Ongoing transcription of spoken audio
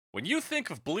When you think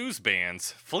of blues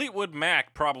bands, Fleetwood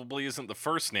Mac probably isn't the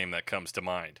first name that comes to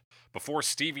mind. Before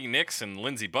Stevie Nicks and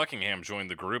Lindsey Buckingham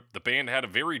joined the group, the band had a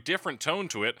very different tone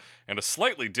to it and a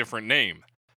slightly different name.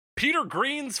 Peter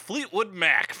Green's Fleetwood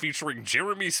Mac, featuring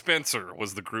Jeremy Spencer,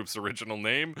 was the group's original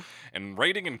name, and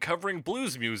writing and covering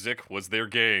blues music was their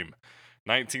game.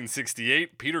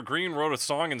 1968, Peter Green wrote a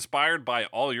song inspired by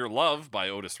All Your Love by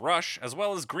Otis Rush, as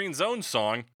well as Green's own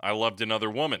song, I Loved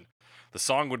Another Woman. The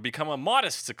song would become a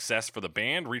modest success for the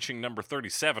band, reaching number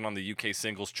 37 on the UK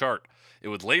singles chart. It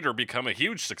would later become a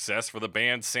huge success for the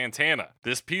band Santana.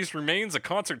 This piece remains a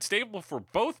concert staple for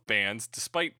both bands,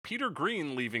 despite Peter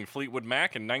Green leaving Fleetwood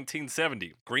Mac in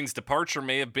 1970. Green's departure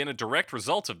may have been a direct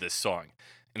result of this song.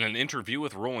 In an interview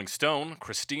with Rolling Stone,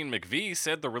 Christine McVie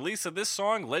said the release of this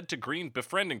song led to Green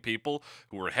befriending people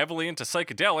who were heavily into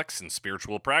psychedelics and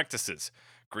spiritual practices.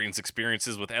 Green's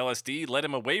experiences with LSD led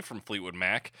him away from Fleetwood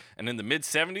Mac, and in the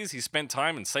mid-70s he spent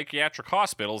time in psychiatric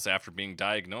hospitals after being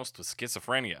diagnosed with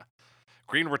schizophrenia.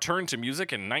 Green returned to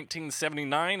music in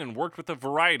 1979 and worked with a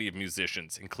variety of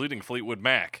musicians, including Fleetwood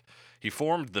Mac. He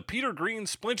formed the Peter Green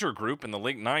Splinter Group in the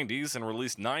late 90s and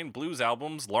released 9 blues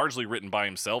albums, largely written by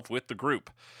himself with the group.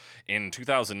 In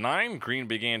 2009, Green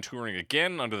began touring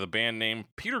again under the band name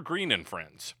Peter Green and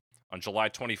Friends. On July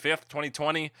 25th,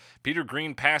 2020, Peter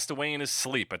Green passed away in his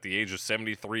sleep at the age of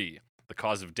 73. The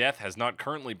cause of death has not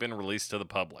currently been released to the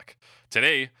public.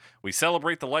 Today, we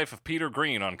celebrate the life of Peter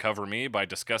Green on Cover Me by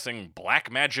discussing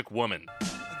Black Magic Woman.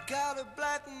 I got a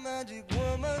black magic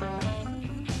woman.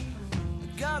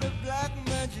 I got a black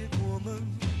magic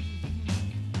woman.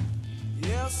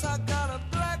 Yes, I got a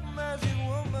black magic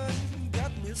woman.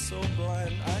 Got me so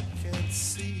blind I can't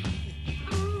see.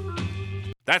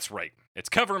 That's right. It's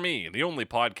Cover Me, the only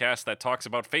podcast that talks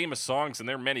about famous songs and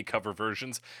their many cover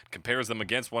versions, compares them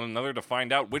against one another to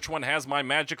find out which one has my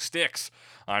magic sticks.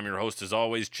 I'm your host, as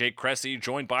always, Jake Cressy,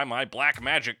 joined by my Black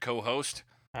Magic co-host,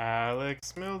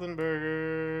 Alex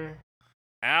Mildenberger.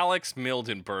 Alex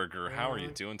Mildenberger. How are you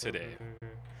doing today?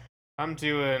 I'm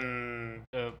doing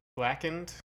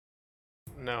blackened.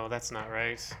 No, that's not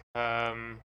right.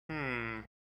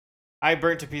 I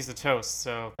burnt a piece of toast,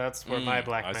 so that's where my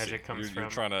black magic comes from.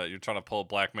 You're trying to pull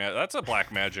black magic. That's a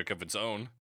black magic of its own.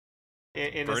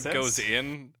 In Bird a sense, goes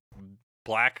in,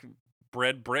 black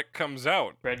bread brick comes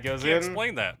out. bread goes Can't in.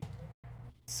 explain that.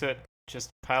 Soot,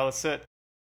 just pile of soot.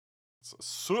 It's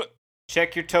soot.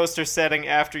 Check your toaster setting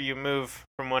after you move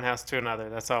from one house to another.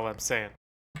 That's all I'm saying.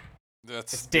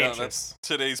 It's dangerous. That's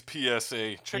today's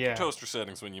PSA. Check your Yeah. toaster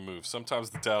settings when you move.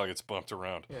 Sometimes the dial gets bumped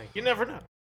around. Yeah, you never know.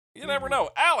 You never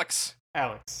know. Alex,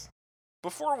 Alex.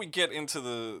 before we get into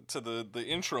the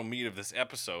intro meat of this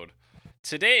episode,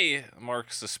 today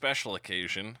marks a special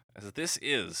occasion, as this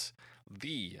is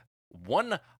the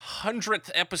 100th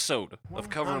episode of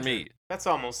Cover 100. Me. That's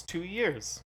almost 2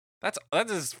 years. That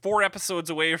is 4 episodes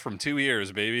away from 2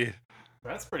 years, baby.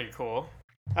 That's pretty cool.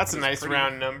 That's a That's nice pretty-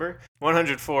 round number.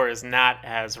 104 is not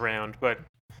as round, but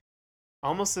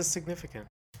almost as significant.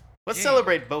 Let's Yeah.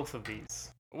 celebrate both of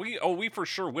these. We for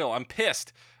sure will. I'm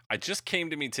pissed. I just came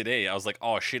to me today. I was like,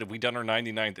 oh shit, have we done our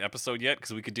 99th episode yet?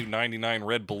 Because we could do 99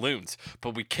 red balloons,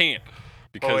 but we can't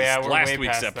because yeah, we're last way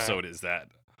week's past that. episode is that.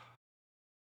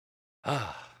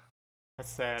 Ah, That's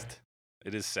sad.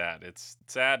 it is sad. It's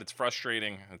sad. It's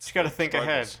frustrating. It's You gotta think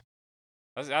ahead.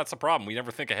 struggles. That's the problem. We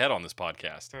never think ahead on this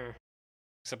podcast, Hmm.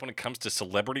 except when it comes to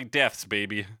celebrity deaths,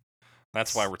 baby.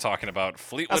 That's why we're talking about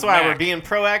Fleetwood That's why we're Mac. being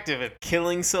proactive at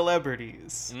killing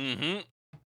celebrities. Mm-hmm.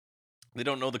 They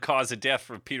don't know the cause of death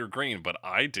for Peter Green, but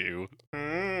I do.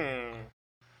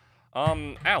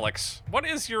 Alex, what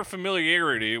is your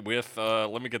familiarity with,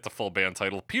 let me get the full band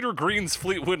title, Peter Green's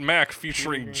Fleetwood Mac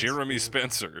featuring Green's Jeremy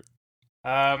Fleetwood- Spencer?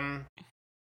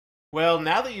 Well,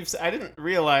 now that I didn't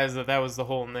realize that was the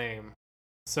whole name.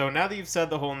 So now that you've said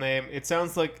the whole name, it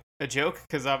sounds like a joke,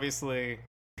 because obviously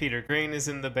Peter Green is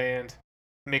in the band,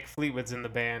 Mick Fleetwood's in the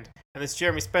band, and this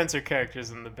Jeremy Spencer character's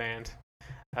in the band.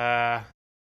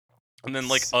 And then,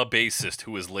 like, a bassist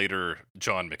who was later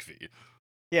John McVie.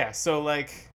 Yeah, so,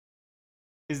 like,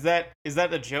 is that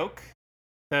a joke?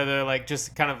 That they're, like,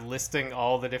 just kind of listing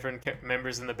all the different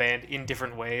members in the band in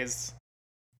different ways?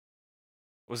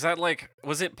 Was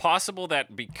it possible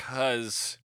that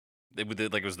because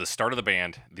it was the start of the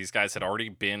band, these guys had already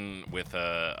been with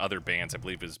other bands, I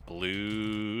believe is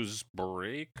Blues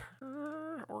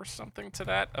Breaker or something to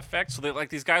that effect? So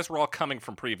these guys were all coming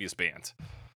from previous bands.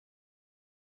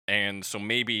 And so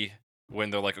maybe when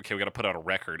they're like, okay, we got to put out a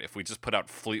record, if we just put out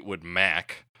Fleetwood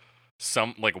Mac,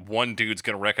 one dude's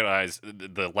going to recognize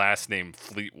the last name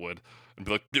Fleetwood and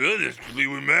be like, yeah, this is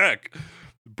Fleetwood Mac.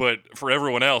 But for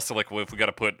everyone else, they're like, well, if we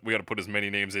gotta put as many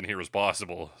names in here as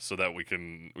possible so that we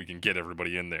can get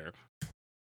everybody in there.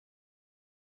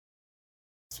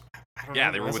 I don't Yeah,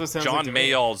 know. they were That's what with sounds John like to me.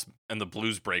 Mayall's and the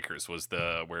Blues Breakers was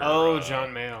the where. Oh,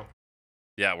 John Mayall.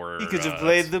 Yeah, where He could have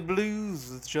played the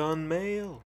blues with John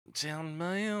Mayall. John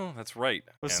Mayall. That's right.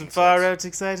 Or And some so far that's- out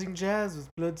exciting jazz with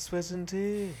blood, sweat, and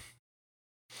tears.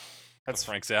 That's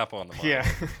Frank Zappa on the mind.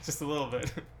 Yeah, just a little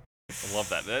bit. I love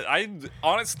that. I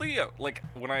honestly like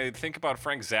when I think about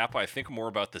Frank Zappa, I think more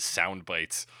about the sound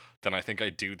bites than I think I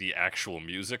do the actual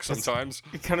music sometimes.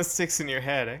 It kind of sticks in your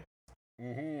head, eh?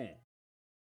 Mm-hmm.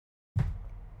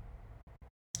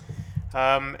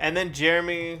 And then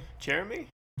Jeremy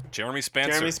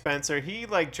Spencer. Spencer, he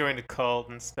like joined a cult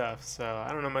and stuff, so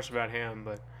I don't know much about him,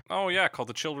 but Oh yeah, called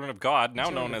the Children of God, now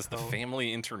Children known of as the God.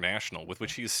 Family International, with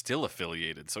which he is still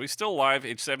affiliated. So he's still alive,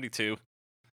 age 72.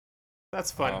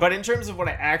 that's fun. Um, But in terms of what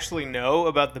I actually know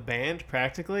about the band,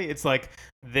 practically, it's like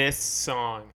this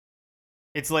song.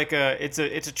 It's like it's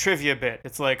a trivia bit.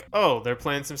 It's like, oh, they're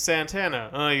playing some Santana.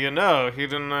 Oh, he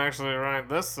didn't actually write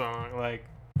this song. Like,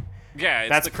 Yeah, it's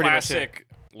That's the pretty much it. classic,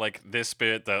 like this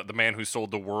bit, the Man Who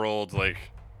Sold the World,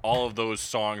 like all of those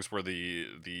songs where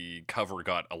the cover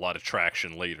got a lot of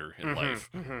traction later in life.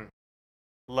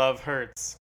 Love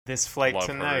hurts. This flight Love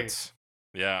tonight, Hurts.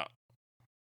 Yeah,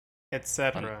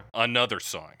 etc. another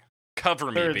song. Cover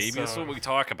Me, Third baby. That's song. what we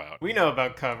talk about. We know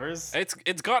about covers.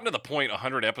 It's gotten to the point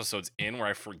 100 episodes in where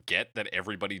I forget that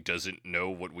everybody doesn't know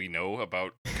what we know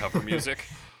about cover music.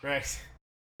 Right.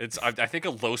 I think a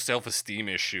low self-esteem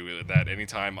issue that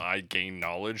anytime I gain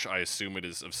knowledge, I assume it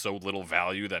is of so little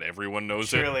value that everyone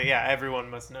knows it. Surely, yeah, everyone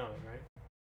must know it,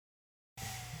 right?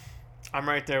 I'm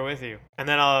right there with you. And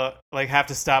then I'll like have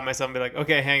to stop myself and be like,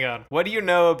 okay, hang on. What do you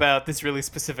know about this really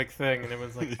specific thing? And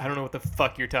everyone's like, I don't know what the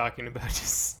fuck you're talking about.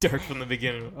 Just start from the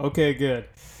beginning. Okay, good.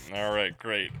 All right,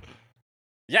 great.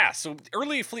 Yeah, so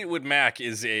early Fleetwood Mac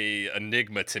is a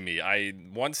enigma to me. I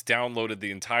once downloaded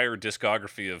the entire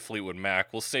discography of Fleetwood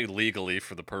Mac. We'll say legally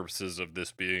for the purposes of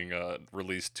this being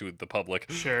released to the public.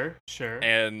 Sure.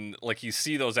 And like you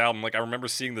see those albums, like I remember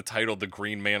seeing the title "The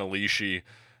Green Manalishi"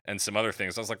 and some other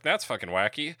things. I was like, that's fucking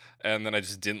wacky. And then I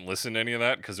just didn't listen to any of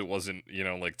that because it wasn't,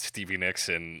 like Stevie Nicks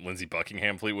and Lindsey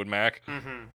Buckingham Fleetwood Mac.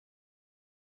 Mm-hmm.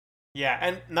 Yeah,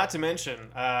 and not to mention,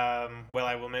 well,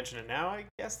 I will mention it now, I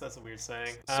guess that's a weird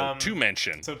saying. So to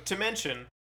mention,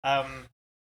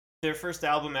 Their first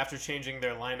album after changing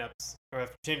their lineups, or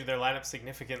after changing their lineup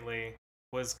significantly,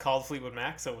 was called Fleetwood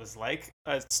Mac, so it was like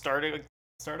a start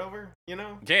over,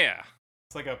 yeah.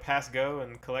 It's like a pass go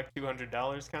and collect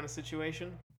 $200 kind of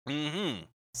situation. Mm-hmm.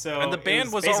 So And the it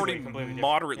band was basically already completely different.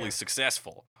 moderately Yeah.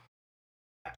 successful.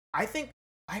 I think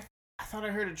I thought I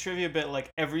heard a trivia bit like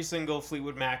every single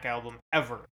Fleetwood Mac album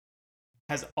ever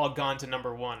has all gone to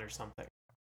number 1 or something.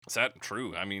 Is that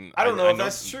true? I mean, I don't know if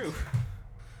that's true.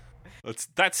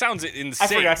 That sounds insane.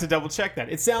 I forgot to double check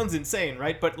that. It sounds insane,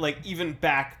 right? But like even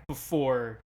back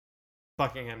before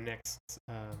Buckingham Nicks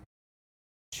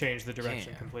changed the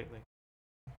direction Yeah. completely,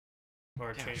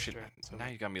 or Yeah, changed shit, the direction. now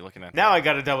you got me looking at Now I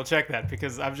got to double check that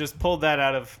because I've just pulled that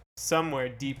out of somewhere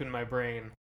deep in my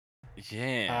brain,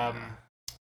 Yeah.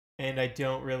 and I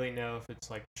don't really know if it's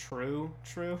like true.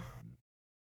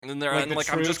 And like the I'm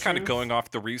true just kind of truth? going off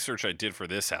the research I did for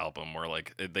this album, where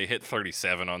like they hit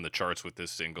 37 on the charts with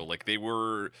this single. Like they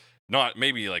were not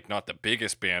the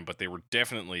biggest band, but they were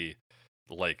definitely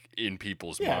like in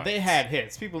people's Yeah, minds. they had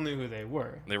hits. People knew who they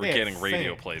were. They were had getting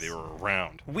radio fans. play. They were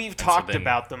around. We've so talked then-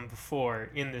 about them before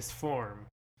in this form,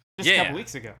 just a Yeah. couple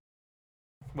weeks ago.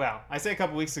 Well, I say a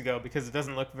couple weeks ago because it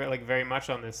doesn't look very much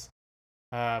on this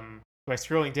by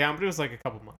scrolling down, but it was like a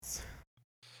couple months.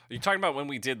 Are you talking about when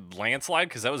we did Landslide?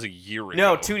 Because that was a year ago.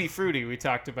 No, Tutti Frutti. We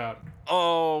talked about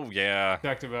Oh yeah,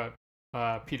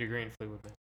 Peter Green, Fleetwood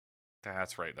Mac.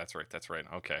 that's right.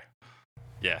 Okay.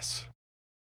 Yes.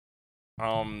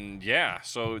 Yeah.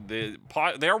 So they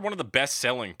are one of the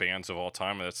best-selling bands of all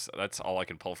time. That's all I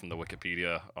can pull from the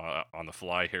Wikipedia on the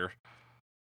fly here.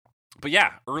 But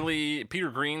yeah, early Peter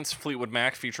Green's Fleetwood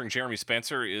Mac featuring Jeremy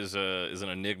Spencer is an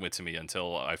enigma to me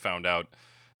until I found out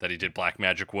that he did Black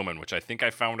Magic Woman, which I think I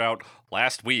found out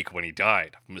last week when he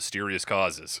died, mysterious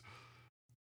causes.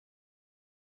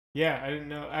 Yeah, I didn't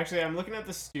know. Actually, I'm looking at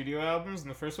the studio albums, and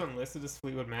the first one listed as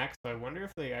Fleetwood Mac, so I wonder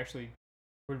if they actually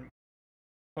were...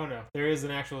 Oh no, there is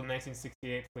an actual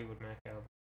 1968 Fleetwood Mac album.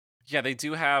 Yeah, they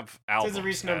do have It albums. says it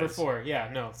reached number 4. Yeah,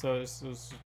 no, so it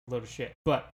was a load of shit.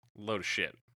 But Load of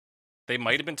shit. They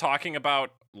might have been talking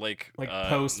about like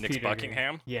post Nick Peter Green.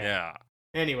 Buckingham. Yeah.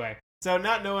 Anyway, so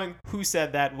not knowing who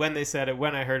said that, when they said it,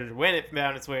 when I heard it, when it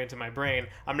found its way into my brain,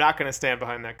 I'm not going to stand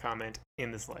behind that comment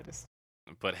in the slightest.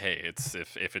 But hey, it's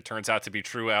if it turns out to be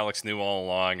true, Alex knew all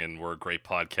along, and we're a great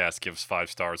podcast. Gives 5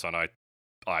 stars on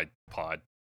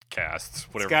iPodcasts,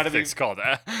 whatever gotta the thing's called,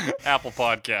 Apple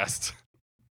Podcasts.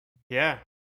 Yeah.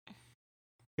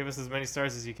 Give us as many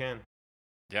stars as you can.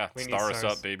 Yeah, We need star us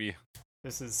stars. up, baby.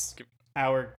 This is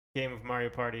our game of Mario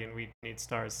Party, and we need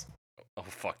stars. Oh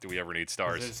fuck, do we ever need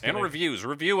stars? there's And gonna- reviews.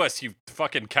 Review us, you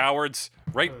fucking cowards.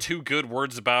 Write 2 good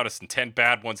words about us and 10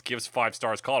 bad ones. Give us 5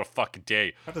 stars. Call it a fucking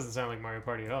day. That doesn't sound like Mario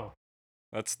Party at all.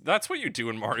 That's what you do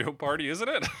in Mario Party, isn't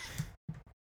it?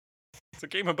 It's a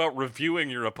game about reviewing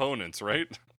your opponents, right?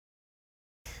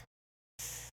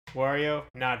 Wario,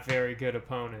 not very good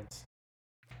opponent.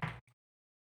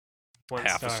 1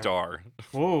 Half a star.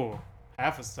 Ooh,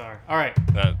 half a star. All right.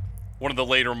 That one of the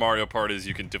later Mario parties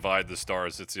you can divide the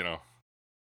stars. It's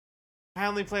I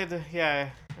only played the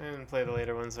I didn't play the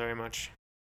later ones very much.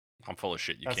 I'm full of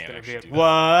shit. You That's can't gonna actually be do it. that.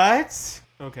 What?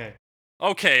 Okay.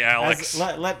 Okay, Alex.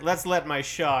 Let's let my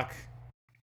shock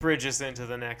bridge us into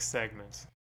the next segment.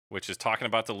 Which is talking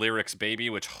about the lyrics, baby.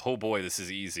 Which, oh boy, this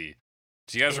is easy.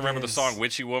 Do you guys It remember the is. song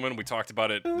 "Witchy Woman"? We talked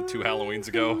about it 2 Halloweens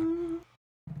ago.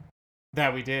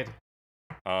 That we did.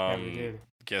 That we did.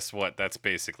 Guess what? That's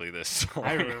basically this song.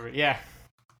 I remember. Yeah.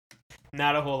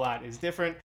 Not a whole lot is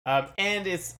different. And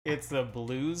it's a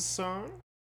blues song,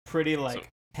 pretty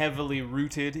heavily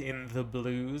rooted in the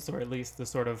blues, or at least the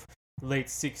sort of late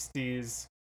 '60s,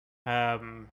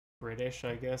 British,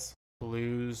 I guess,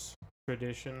 blues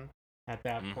tradition at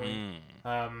that point.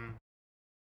 Mhm.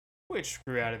 Which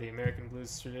grew out of the American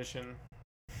blues tradition.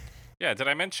 Yeah, did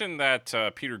I mention that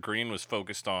Peter Green was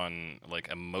focused on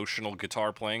emotional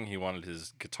guitar playing? He wanted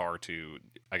his guitar to,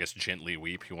 I guess, gently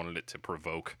weep. He wanted it to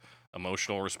provoke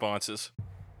emotional responses.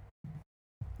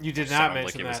 You did Sounded not like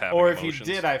mention it was that, having or if emotions.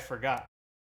 you did, I forgot.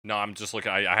 No, I'm just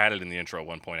looking. I had it in the intro at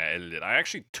one point. I edited it. I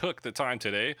actually took the time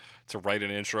today to write an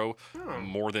intro Oh,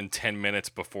 more than 10 minutes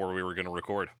before we were going to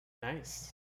record. nice.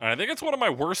 And I think it's one of my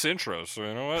worst intros, so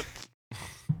you know what?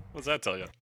 What does that tell you?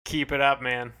 Keep it up,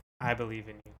 man. I believe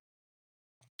in you.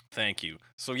 Thank you.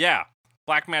 So yeah,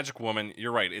 Black Magic Woman,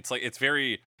 you're right. It's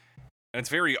very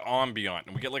ambient,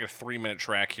 and we get like a 3-minute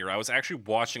track here. I was actually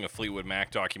watching a Fleetwood Mac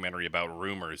documentary about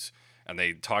Rumors, and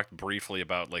they talked briefly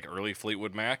about early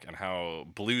Fleetwood Mac and how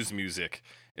blues music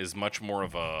is much more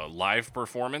of a live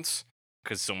performance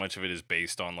because so much of it is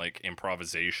based on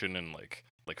improvisation and like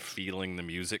feeling the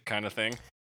music kind of thing.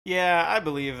 Yeah, I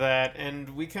believe that, and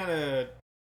we kind of,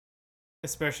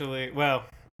 especially, well,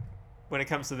 when it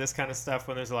comes to this kind of stuff,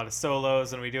 when there's a lot of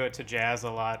solos, and we do it to jazz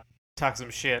a lot, talk some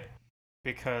shit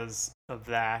because of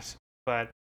that, but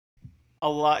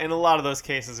in a lot of those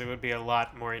cases, it would be a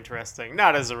lot more interesting,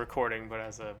 not as a recording, but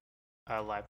as a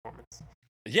live performance.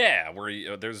 Yeah,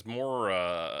 where there's more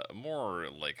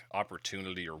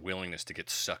opportunity or willingness to get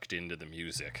sucked into the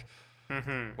music.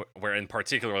 Mm-hmm. Where in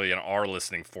particularly in our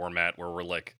listening format, where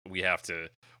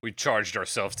we charged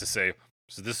ourselves to say,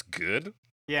 is this good?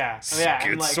 Yeah, Is this yeah,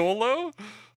 good and solo?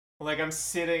 I'm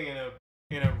sitting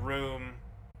in a room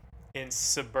in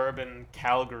suburban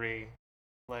Calgary,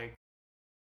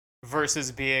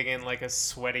 versus being in a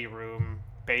sweaty room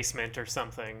basement or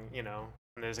something, and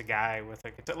there's a guy with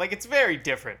a guitar. It's very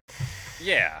different.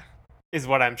 Yeah. Is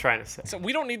what I'm trying to say. So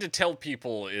we don't need to tell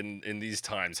people in these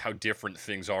times how different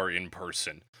things are in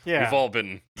person. Yeah. We've all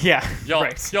been Yeah. y'all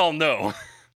Right. y'all know.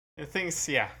 And things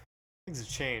have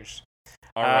changed.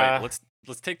 All right, let's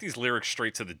take these lyrics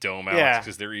straight to the dome, Alex, yeah.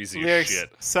 because they're easy Lyrics as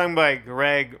shit. sung by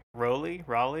Greg Rowley.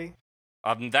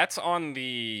 That's on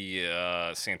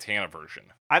the Santana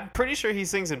version. I'm pretty sure he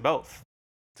sings in both.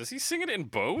 Does he sing it in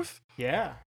both?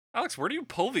 Yeah. Alex, where do you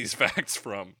pull these facts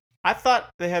from? I thought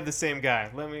they had the same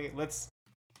guy. Let's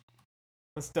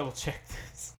double check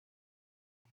this.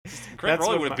 Greg That's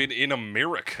Rowley what would have been in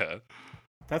America.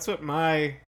 That's what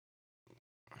my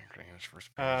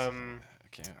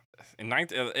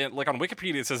on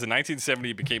Wikipedia it says in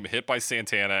 1970 it became a hit by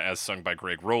Santana as sung by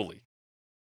Greg Rowley.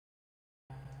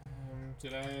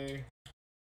 did I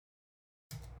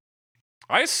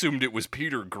I assumed it was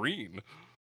Peter Green.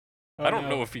 Oh, I don't no.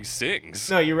 know if he sings.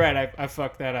 No, you're right. I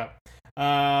fucked that up.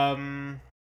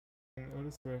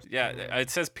 Yeah, it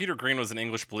says Peter Green was an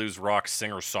English blues rock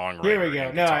singer-songwriter. Here we go.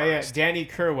 and No, yeah, guitarist. Danny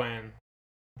Kerwan.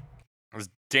 Was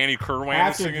Danny Kerwan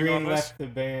After singing Green on this? left the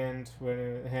band,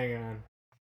 hang on.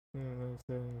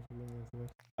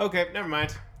 Okay, never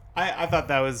mind. I thought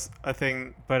that was a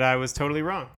thing, but I was totally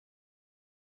wrong.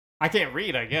 I can't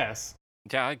read, I guess.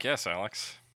 Yeah, I guess,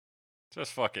 Alex.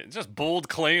 Just bold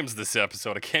claims this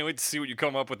episode. I can't wait to see what you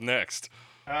come up with next.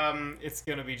 It's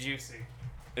gonna be juicy.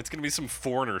 It's gonna be some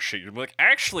foreigner shit. You'll be like,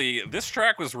 actually, this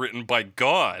track was written by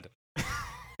God.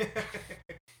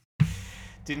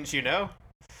 Dude, Didn't you know?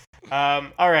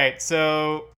 All right,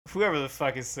 so whoever the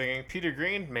fuck is singing, Peter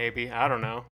Green, maybe. I don't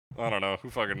know. I don't know. Who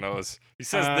fucking knows? He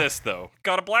says Uh, this, though.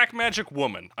 Got a black magic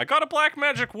woman. I got a black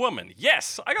magic woman.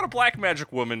 Yes, I got a black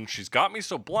magic woman. She's got me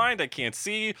so blind I can't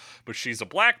see, but she's a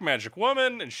black magic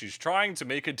woman, and she's trying to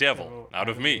make a devil out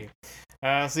of me.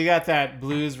 So you got that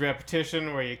blues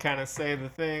repetition where you kind of say the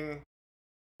thing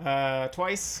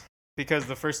twice, because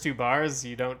the first two bars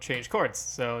you don't change chords,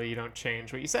 so you don't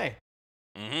change what you say.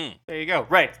 Mm-hmm. There you go.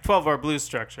 Right, 12-bar blues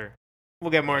structure.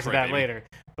 We'll get more That's into right, that baby. later,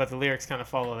 but the lyrics kind of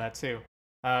follow that too.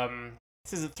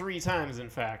 Says it 3 times, in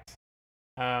fact.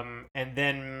 And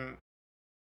then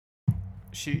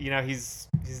he's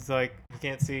like, he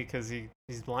can't see because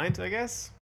he's blind, I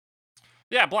guess.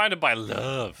 Yeah, blinded by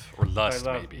love or lust,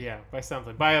 By love, maybe. yeah, by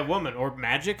something, by a woman or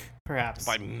magic, perhaps.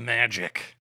 By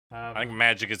magic. Um, I think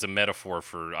magic is a metaphor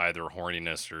for either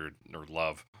horniness or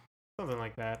love. something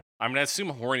like that. I'm gonna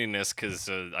assume horniness because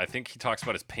I think he talks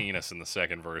about his penis in the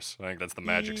second verse. I think that's the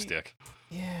magic stick.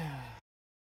 Yeah.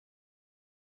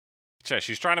 Yeah,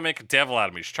 she's trying to make a devil out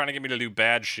of me. She's trying to get me to do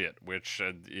bad shit, which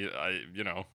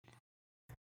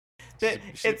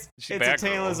It's a bad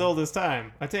tale girl. as old as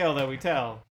time. A tale that we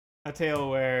tell. A tale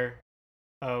where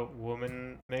a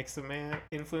woman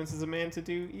influences a man to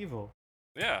do evil.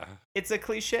 Yeah, It's a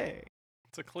cliche.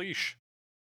 it's a cliche.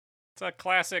 It's a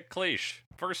classic cliche.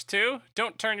 Verse 2,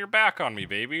 don't turn your back on me,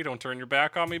 baby. Don't turn your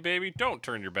back on me, baby. Don't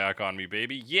turn your back on me,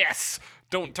 baby. Yes!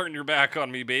 Don't turn your back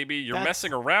on me, baby. You're That's-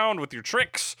 messing around with your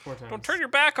tricks. 4 times. Don't turn your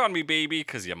back on me, baby,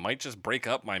 because you might just break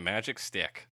up my magic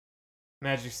stick.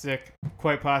 Magic stick,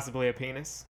 quite possibly a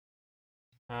penis.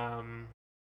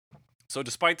 So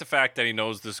despite the fact that he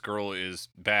knows this girl is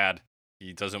bad,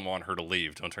 he doesn't want her to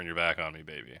leave. Don't turn your back on me,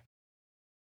 baby.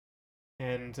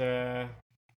 And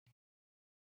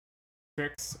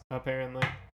tricks, apparently.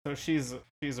 So she's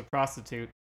a prostitute.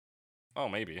 Oh,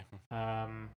 maybe.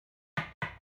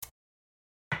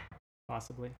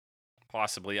 Possibly.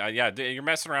 Possibly. You're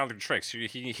messing around with your tricks.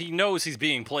 He knows he's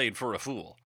being played for a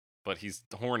fool, but he's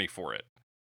horny for it.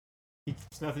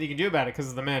 There's nothing he can do about it because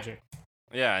of the magic.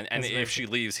 Yeah, and That's if right. she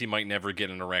leaves, he might never get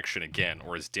an erection again,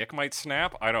 or his dick might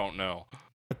snap. I don't know.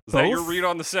 Is that your Both? read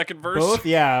on the second verse? Both?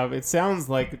 Yeah, it sounds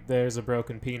like there's a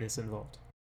broken penis involved.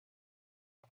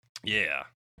 Yeah.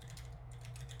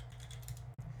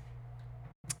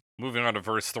 Moving on to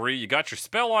verse 3. You got your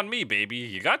spell on me, baby.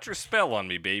 You got your spell on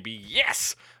me, baby.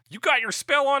 Yes! You got your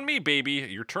spell on me, baby.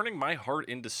 You're turning my heart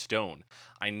into stone.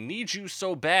 I need you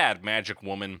so bad, magic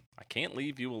woman. I can't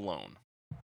leave you alone.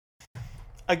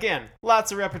 Again,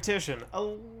 lots of repetition.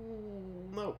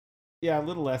 No. Yeah, a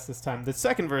little less this time. The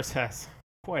second verse has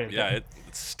quite a bit. Yeah,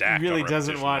 it's stacked. He really on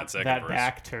doesn't repetition, want second that verse.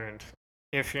 back turned.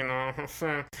 If you know what I'm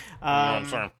saying. You know what I'm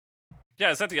saying? Yeah,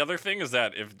 is that the other thing? Is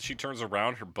that if she turns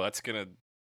around, her butt's gonna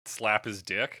slap his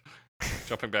dick?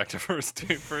 Jumping back to verse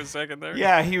 2 for a second there.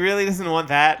 Yeah, he really doesn't want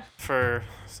that for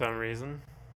some reason.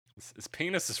 His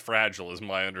penis is fragile, is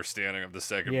my understanding of the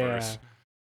second Yeah. verse.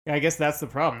 Yeah, I guess that's the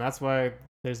problem. That's why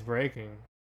there's breaking.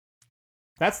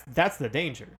 That's the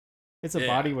danger. It's a Yeah.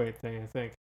 body weight thing, I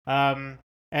think.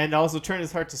 And also turn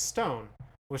his heart to stone,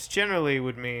 which generally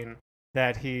would mean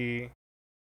that he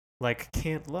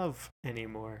can't love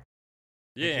anymore.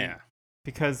 Yeah.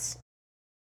 Because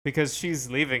she's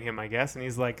leaving him, I guess, and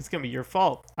he's like, it's gonna be your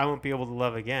fault. I won't be able to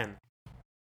love again.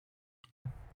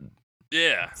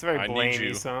 Yeah. It's a very I need blamey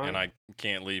you, song. and I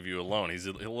can't leave you alone. He's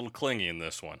a little clingy in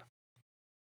this one.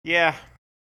 Yeah.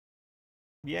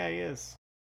 Yeah, he is.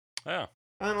 Yeah.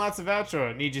 And then lots of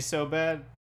outro. Need you so bad.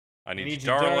 I need you,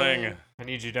 darling. I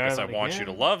need you, darling. Guess I want you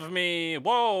to again. love me.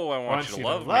 Whoa, I want you to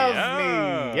love me.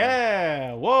 Yeah.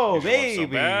 Yeah. Whoa, Need you love baby. So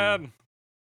bad.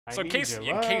 I So in need case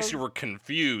your in case you love. were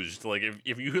confused, like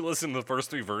if you listen to the first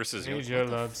 3 verses, you're Need like, your what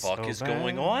the love fuck so is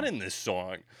going bad." on in this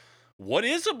song? What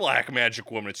is a black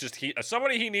magic woman? It's just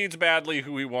somebody he needs badly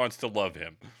who he wants to love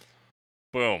him.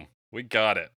 Boom. We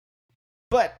got it.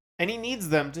 And he needs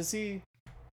them. Does he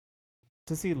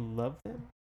love them?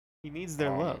 He needs their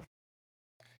love.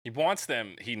 He wants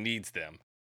them, he needs them.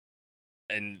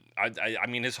 And I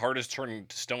mean his heart is turning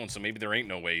to stone, so maybe there ain't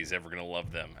no way he's ever gonna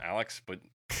love them, Alex, but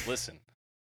listen.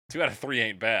 2 out of 3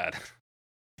 ain't bad.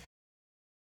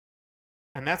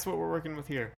 And that's what we're working with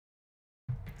here.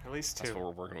 At least 2. That's what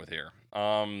we're working with here.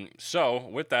 So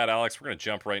with that, Alex, we're gonna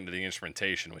jump right into the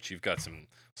instrumentation, which you've got some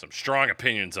strong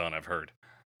opinions on, I've heard.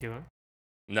 Do it.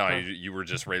 No, Huh. you were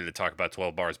just ready to talk about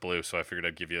 12 Bars Blue, so I figured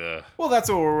I'd give you the... Well, that's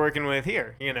what we're working with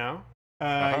here, you know?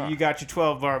 Uh-huh. You got your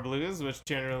 12-bar blues, which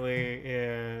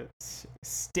generally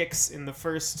sticks in the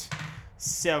first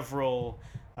several,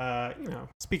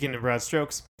 speaking in broad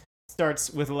strokes, starts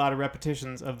with a lot of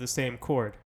repetitions of the same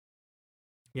chord.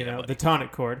 you Yeah, know, buddy. the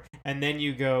tonic chord, and then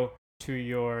you go to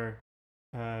your,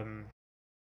 then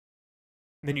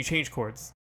you change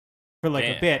chords for like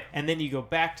a Yeah. bit, and then you go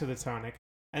back to the tonic,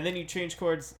 and then you change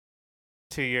chords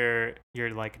to your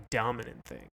like dominant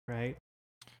thing, right?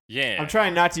 Yeah. I'm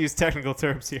trying not to use technical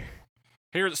terms here.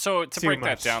 Here, so to Too break that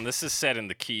much. down, this is set in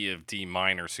the key of D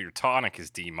minor, so your tonic is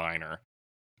D minor,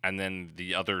 and then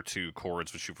the other two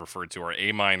chords, which you've referred to, are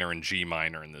A minor and G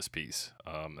minor in this piece,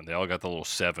 and they all got the little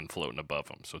 7 floating above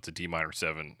them. So it's a D minor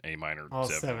 7, A minor All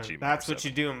 7, seven. G minor That's 7. what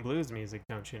you do in blues music,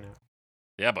 don't you know?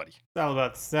 Yeah, buddy. It's all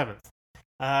about the seventh.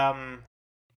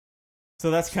 So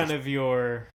that's kind of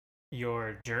your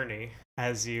journey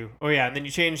as you. Oh yeah, and then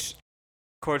you change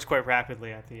chords quite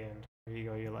rapidly at the end. There you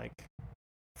go. You're like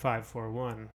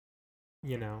 5-4-1,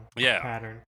 you know, Yeah.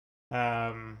 pattern.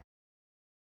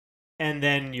 And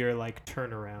then you're like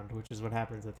turnaround, which is what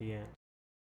happens at the end.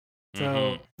 So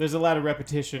Mhm. there's a lot of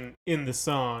repetition in the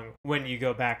song when you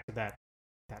go back to that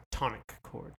tonic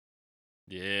chord.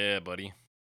 Yeah, buddy.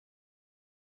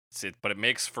 But it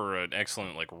makes for an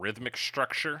excellent like rhythmic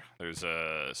structure. There's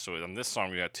so on this song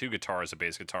we got 2 guitars, a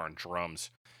bass guitar, and drums.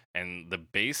 And the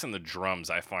bass and the drums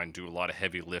I find do a lot of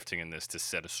heavy lifting in this to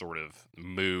set a sort of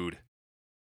mood.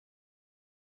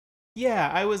 Yeah,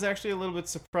 I was actually a little bit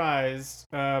surprised.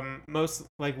 Most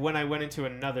like when I went into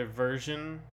another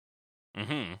version,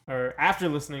 Mm-hmm. or after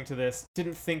listening to this,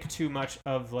 didn't think too much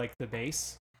of like the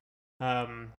bass.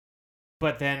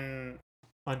 But then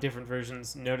on different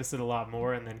versions, noticed it a lot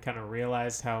more, and then kind of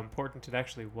realized how important it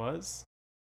actually was.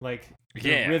 Like the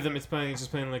Yeah. rhythm it's playing, it's just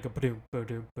playing like a ba-doom,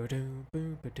 ba-doom, ba-doom,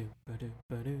 ba-doom, ba-doom, ba-doom,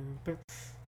 ba-doom, ba-doom.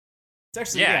 It's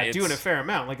actually Yeah, doing a it's- fair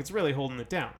amount. Like it's really holding it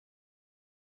down.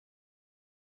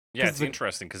 Yeah, 'Cause it's the-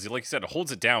 interesting because, like you said, it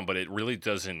holds it down, but it really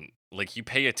doesn't. Like you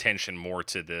pay attention more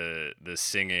to the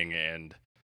singing and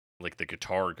like the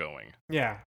guitar going.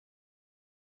 Yeah.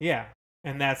 Yeah.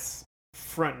 And that's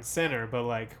front and center, but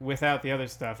like without the other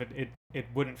stuff, it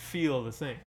wouldn't feel the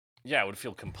same. Yeah, it would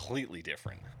feel completely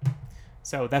different.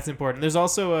 So that's important. There's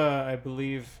also I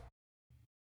believe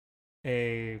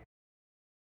a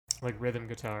like rhythm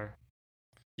guitar.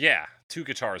 Yeah, 2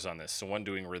 guitars on this. So one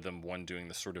doing rhythm, one doing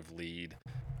the sort of lead,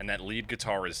 and that lead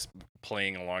guitar is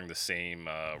playing along the same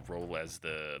role as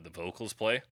the vocals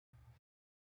play.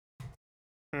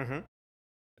 Mm-hmm.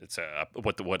 It's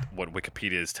what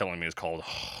Wikipedia is telling me is called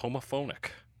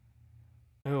homophonic.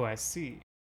 Oh, I see.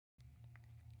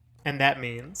 And that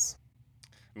means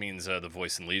Means the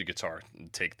voice and lead guitar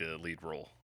take the lead role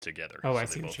together. Oh, I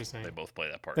they see what both- you're saying. They both play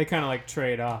that part. they kind of like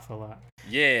trade off a lot.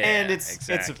 Yeah, And it's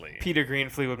exactly. a Peter Green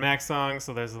Fleetwood Mac song,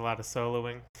 so there's a lot of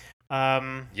soloing.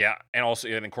 Yeah, and also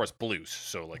and of course blues.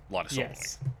 So like a lot of soloing.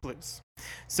 Yes, blues.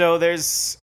 So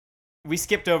we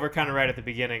skipped over kind of right at the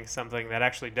beginning something that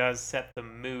actually does set the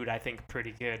mood, I think,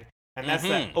 pretty good, and that's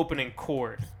that Mhm. opening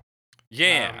chord.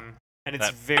 Yeah, And it's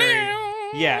that-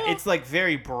 very yeah, it's like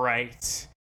very bright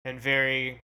and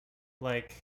very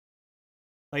like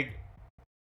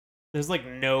there's like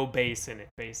no bass in it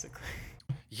basically.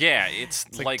 Yeah, it's,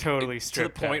 It's, like, totally to the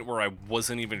stripped point out. where I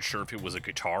wasn't even sure if it was a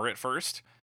guitar at first.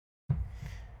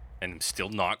 And I'm still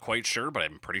not quite sure, but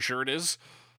I'm pretty sure it is.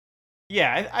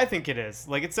 Yeah, I think it is.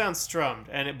 Like it sounds strummed,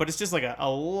 but it's just like a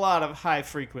lot of high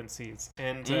frequencies.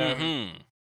 And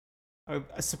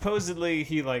supposedly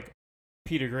he like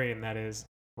Peter Green, that is,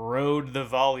 rode the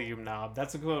volume knob.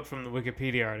 That's a quote from the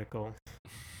Wikipedia article.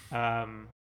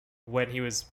 When he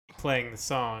was playing the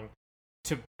song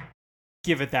to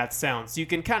give it that sound, so you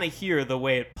can kind of hear the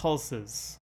way it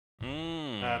pulses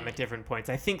at different points.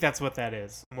 I think that's what that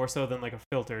is, more so than like a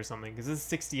filter or something. Because this is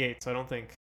 68, so I don't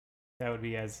think that would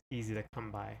be as easy to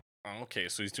come by. Okay,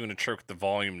 so he's doing a trick with the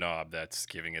volume knob that's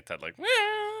giving it that like.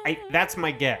 That's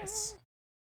my guess.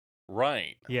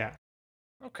 Right. Yeah.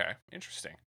 Okay.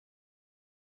 Interesting.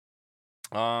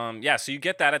 Yeah. So you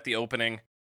get that at the opening,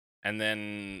 and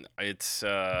then it's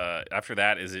after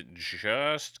that. Is it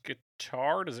just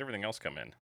guitar? Does everything else come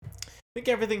in? I think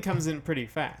everything comes in pretty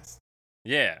fast.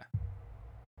 Yeah.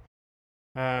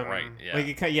 Right. Yeah.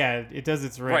 Like it does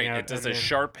its ring Right. out. It does and a then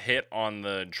sharp hit on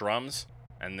the drums,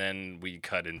 and then we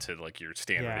cut into like your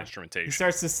standard Yeah. instrumentation. He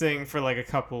starts to sing for like a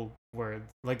couple words,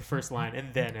 like the first line,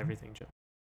 and then everything jumps.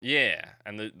 Yeah,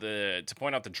 and the to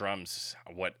point out the drums,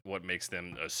 what makes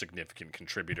them a significant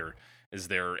contributor is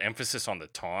their emphasis on the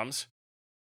toms.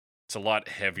 It's a lot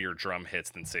heavier drum hits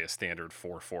than say a standard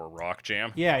 4/4 rock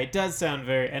jam. Yeah, it does sound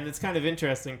very, and it's kind of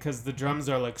interesting because the drums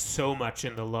are like so much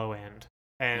in the low end,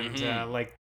 and Mhm.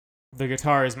 like the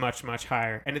guitar is much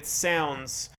higher, and it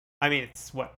sounds. I mean,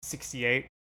 it's what 68,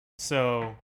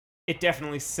 so it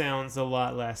definitely sounds a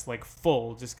lot less like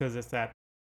full, just because it's that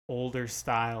older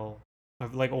style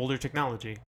of like older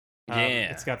technology.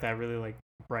 Yeah. It's got that really like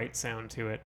bright sound to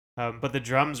it. But the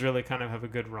drums really kind of have a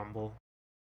good rumble.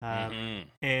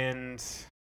 And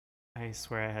I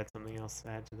swear I had something else to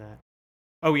add to that.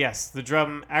 Oh yes,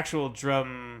 the actual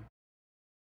drum,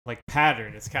 like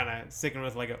pattern. It's kind of sticking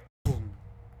with like a boom,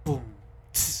 boom,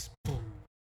 tss, boom,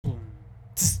 boom,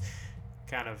 tss,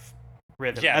 kind of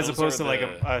rhythm, Yeah, as those opposed to are like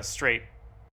the- a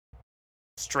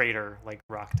straighter like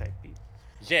rock type beat.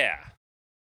 Yeah.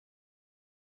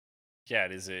 Yeah,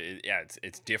 it is.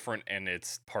 It's different, and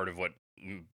it's part of what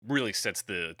really sets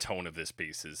the tone of this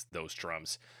piece is those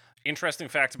drums. Interesting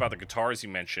fact about the guitars you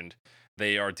mentioned: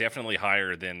 they are definitely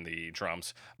higher than the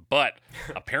drums, but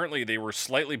apparently they were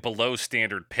slightly below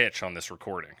standard pitch on this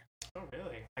recording. Oh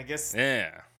really? I guess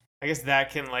Yeah.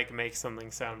 that can like make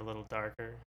something sound a little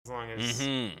darker as long as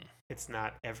Mm-hmm. it's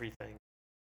not everything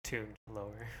tuned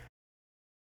lower.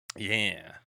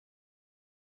 Yeah.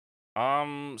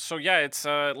 So yeah, it's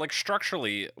like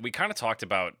structurally, we kind of talked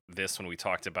about this when we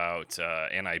talked about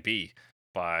NIB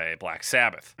by Black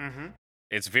Sabbath. Mm-hmm.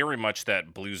 It's very much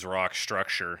that blues rock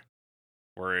structure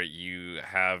where you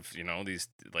have, these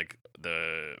like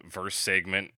the verse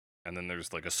segment and then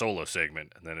there's like a solo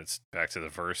segment and then it's back to the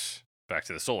verse, back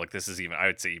to the solo. Like this is even, I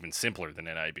would say, even simpler than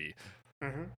NIB.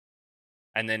 Mm-hmm.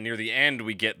 And then near the end,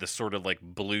 we get the sort of like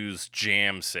blues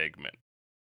jam segment.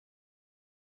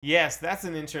 Yes, that's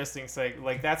an interesting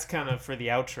like that's kind of for the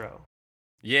outro.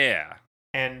 Yeah.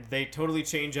 And they totally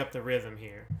change up the rhythm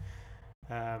here.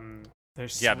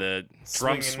 There's Yeah, the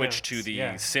swinging drums switch to notes, the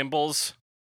yeah. cymbals.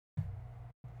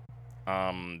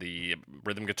 The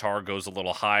rhythm guitar goes a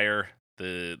little higher.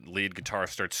 The lead guitar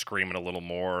starts screaming a little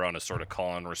more on a sort of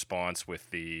call and response with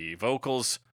the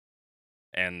vocals.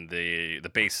 And the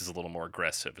bass is a little more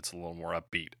aggressive. It's a little more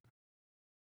upbeat.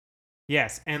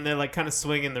 Yes, and they're like kind of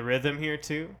swinging the rhythm here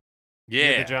too. You Yeah.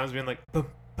 get the drums being like boom,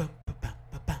 boom, boom, boom,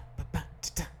 boom, boom, boom, boom,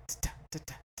 ta-ta, ta-ta,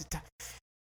 ta-ta, ta-ta.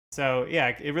 So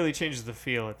yeah, it really changes the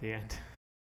feel at the end.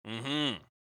 Mm-hmm.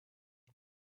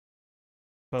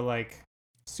 But like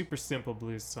super simple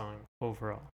blues song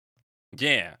overall.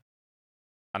 Yeah.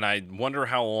 And I wonder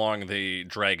how long they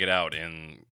drag it out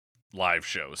in live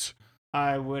shows.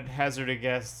 I would hazard a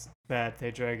guess that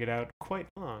they drag it out quite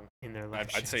long in their live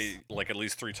I'd say shows. like at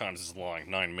least 3 times as long.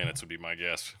 9 minutes would be my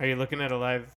guess. Are you looking at a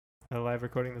live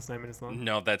recording that's 9 minutes long?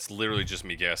 No, that's literally just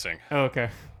me guessing. Oh, okay.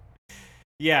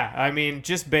 Yeah, I mean,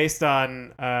 just based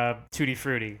on Tutti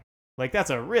Frutti, like that's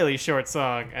a really short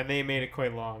song, and they made it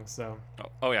quite long. So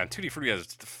Oh yeah, and Tutti Frutti has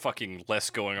fucking less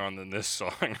going on than this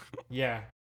song. yeah,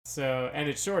 so and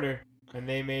it's shorter, and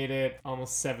they made it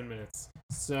almost 7 minutes.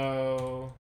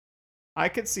 So I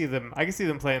could see them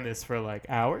playing this for like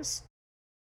hours.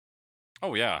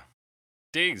 Oh yeah,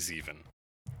 days even.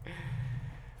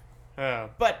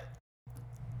 But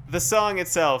the song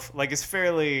itself, like, is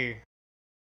fairly.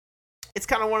 It's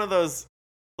kind of one of those,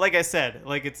 like I said,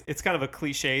 like it's kind of a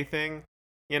cliche thing,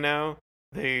 you know.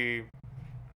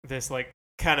 This like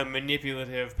kind of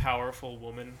manipulative, powerful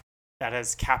woman that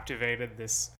has captivated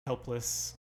this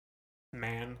helpless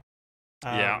man.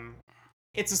 Yeah.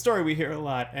 It's a story we hear a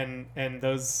lot, and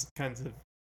those kinds of.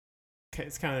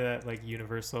 It's kind of that like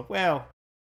universal. Well,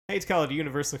 I hate to call it a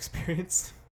universal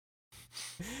experience.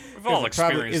 We've all 'Cause it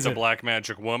probably experienced a isn't. black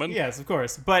magic woman. Yes, of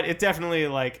course, but it definitely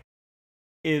like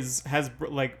has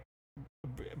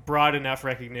broad enough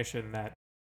recognition that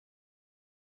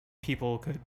people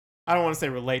could. I don't want to say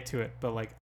relate to it, but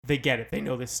like they get it. They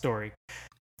know this story,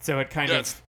 so it kind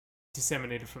Yes. of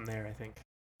disseminated from there. I think.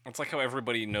 It's like how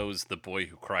everybody knows the boy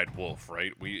who cried wolf,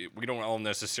 right? We don't all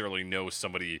necessarily know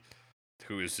somebody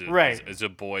who is Right. is a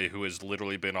boy who has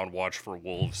literally been on watch for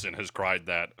wolves and has cried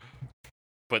that.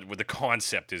 But the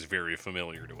concept is very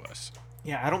familiar to us.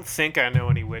 Yeah, I don't think I know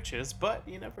any witches, but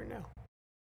you never know.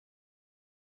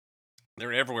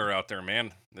 They're everywhere out there,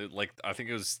 man. Like, I think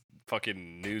it was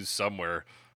fucking news somewhere.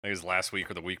 I think it was last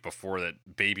week or the week before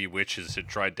that baby witches had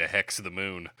tried to hex the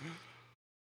moon.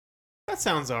 That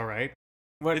sounds all right.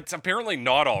 What? It's apparently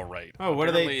not all right. Oh, what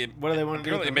do they want to do?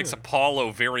 Apparently, with it the makes moon?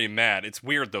 Apollo very mad. It's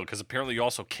weird though, because apparently you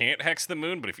also can't hex the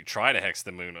moon. But if you try to hex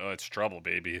the moon, oh, it's trouble,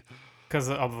 baby. Because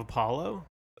of Apollo.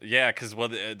 Yeah, because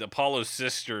the Apollo's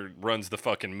sister runs the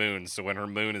fucking moon, so when her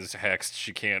moon is hexed,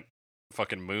 she can't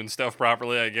fucking moon stuff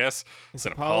properly, I guess. Is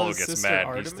Then Apollo's Apollo gets sister mad.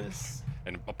 Artemis?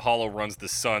 And Apollo runs the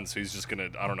sun, so he's just gonna,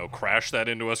 I don't know, crash that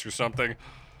into us or something.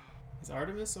 Is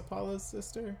Artemis Apollo's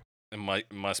sister? It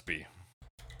must be.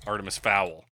 Artemis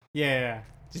Fowl. Yeah.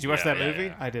 Did you watch Yeah, that yeah, movie?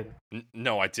 yeah. I didn't.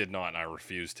 No, I did not, and I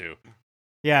refuse to.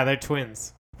 Yeah, they're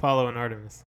twins. Apollo and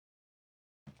Artemis.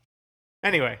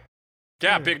 Anyway.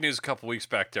 Yeah, big news a couple weeks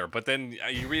back there. But then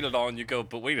you read it all and you go,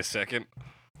 but wait a second.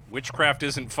 witchcraft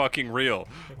isn't fucking real.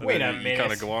 And Wait then a you kind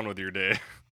minute. of go on with your day.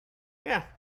 Yeah,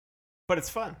 but it's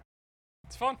fun.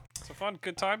 It's fun. It's a fun,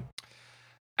 good time.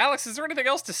 Alex, is there anything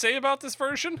else to say about this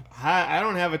version? I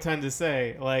don't have a ton to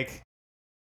say. Like,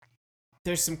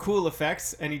 there's some cool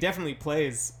effects, and he definitely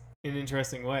plays in an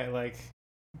interesting way. Like,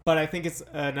 but I think it's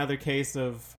another case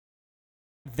of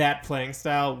that playing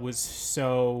style was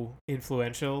so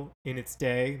influential in its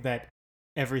day that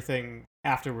everything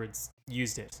afterwards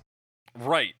used it.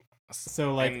 Right.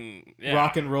 So, like, And, yeah.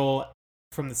 rock and roll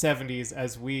from the 70s,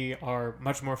 as we are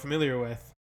much more familiar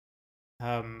with,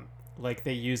 like,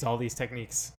 they use all these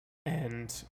techniques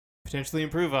and potentially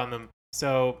improve on them.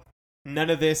 So none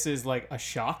of this is like a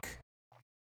shock,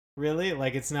 really.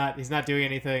 Like, he's not doing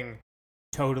anything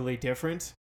totally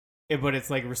different, but it's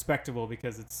like respectable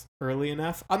because it's early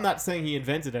enough. I'm not saying he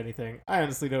invented anything. I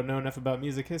honestly don't know enough about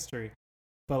music history,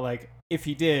 but like, if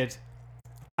he did,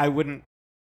 I wouldn't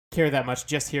care that much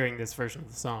just hearing this version of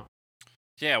the song.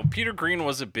 Yeah, well, Peter Green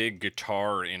was a big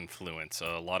guitar influence.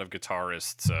 A lot of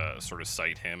guitarists sort of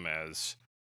cite him as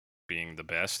being the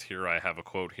best. Here I have a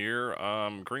quote here.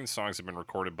 Green's songs have been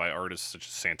recorded by artists such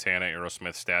as Santana,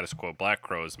 Aerosmith, Status Quo, Black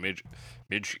Crowes, Midge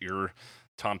Ure,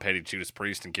 Tom Petty, Judas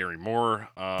Priest, and Gary Moore.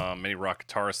 Many rock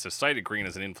guitarists have cited Green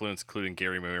as an influence, including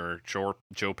Gary Moore,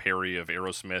 Joe Perry of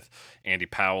Aerosmith, Andy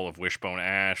Powell of Wishbone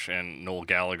Ash, and Noel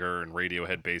Gallagher and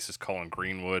Radiohead bassist Colin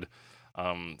Greenwood.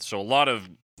 So a lot of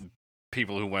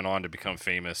people who went on to become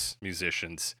famous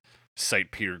musicians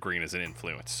cite Peter Green as an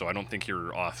influence. So I don't think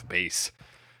you're off base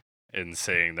in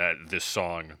saying that this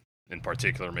song in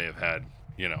particular may have had,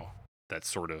 that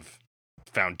sort of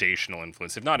foundational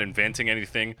influence. If not inventing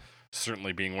anything,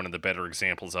 certainly being one of the better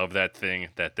examples of that thing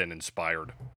that then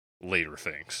inspired later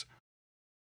things.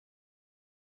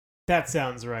 That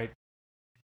sounds right.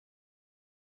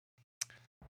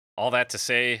 All that to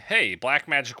say, hey, Black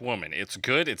Magic Woman. It's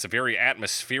good. It's a very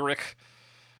atmospheric,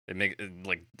 like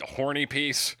a horny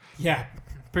piece. Yeah,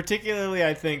 particularly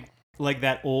I think like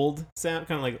that old sound,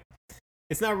 kind of like,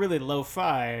 it's not really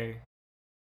lo-fi,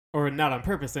 or not on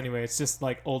purpose anyway. It's just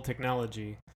like old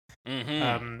technology,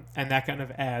 Mm-hmm. and that kind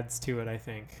of adds to it. I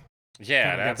think. Yeah,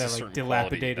 Kind of got that's a that certain like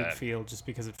dilapidated quality that, feel just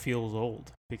because it feels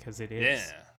old, because it is.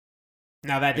 yeah,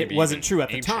 Now that it Maybe wasn't even true at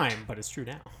the ancient. time, but it's true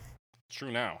now. it's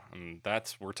true now, and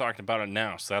we're talking about it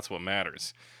now, so that's what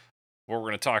matters. What we're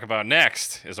going to talk about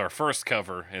next is our first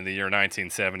cover in the year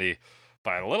 1970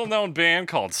 by a little-known band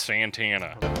called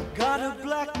Santana. Got a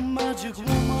black magic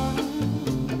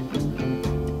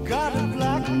woman. Got a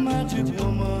black magic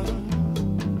woman.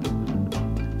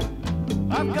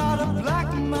 I've got a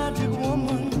black magic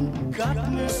woman.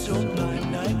 Got me so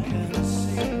blind I can't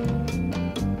see.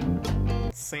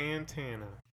 Santana.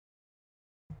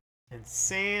 And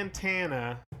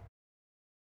Santana,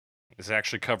 Is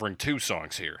actually covering two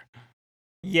songs here.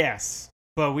 yes,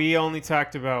 but we only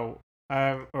talked about,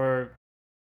 or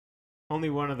only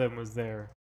one of them was there.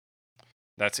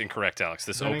 That's incorrect, Alex.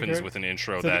 This Is that opens incorrect? with an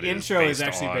intro So that the is intro is based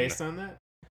actually on... based on that?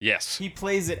 Yes. He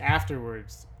plays it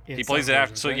afterwards. in He some plays it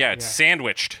after... versions, So right? yeah, it's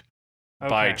sandwiched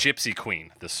by Okay. Gypsy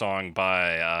Queen, the song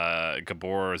by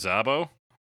Gabor Szabo.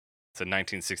 It's a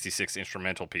 1966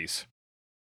 instrumental piece.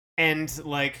 And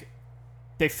like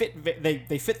they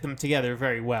fit them together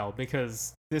very well,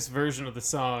 because this version of the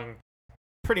song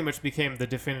pretty much became the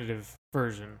definitive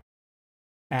version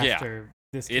Yeah. after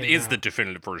this It came is the out.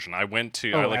 definitive version. I went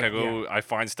to Oh, I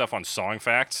find stuff on Song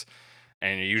Facts,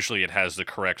 and usually it has the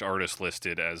correct artist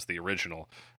listed as the original.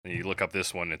 And you look up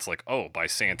this one, it's like, oh, by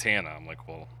Santana. I'm like,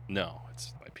 well, no, it's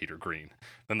by Peter Green.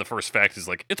 Then the first fact is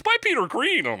like, it's by Peter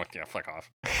Green. I'm like, yeah, fuck off.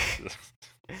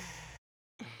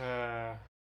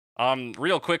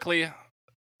 Real quickly,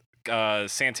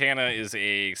 Santana is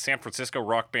a San Francisco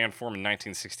rock band formed in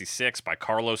 1966 by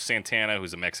Carlos Santana,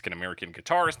 who's a Mexican-American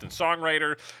guitarist and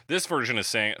songwriter. This version is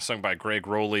sung by Greg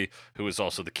Rowley, who is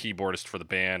also the keyboardist for the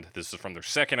band. This is from their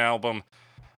second album.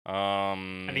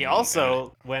 and he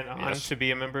also went on yes. to be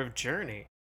a member of Journey.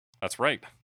 That's right.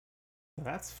 So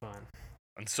that's fun.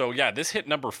 And so, yeah, this hit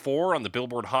number 4 on the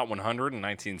Billboard Hot 100 in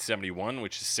 1971,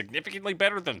 which is significantly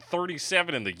better than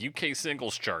 37 in the UK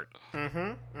singles chart.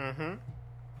 Mm-hmm.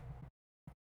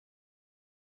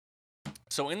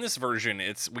 So in this version,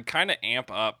 we kind of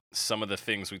amp up some of the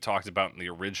things we talked about in the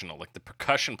original. Like the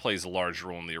percussion plays a large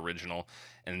role in the original.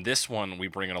 And this one, we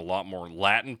bring in a lot more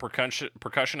Latin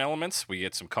percussion elements. We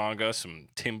get some conga, some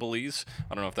timbales.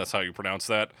 I don't know if that's how you pronounce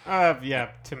that.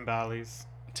 Yeah, timbales.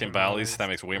 Timbales. That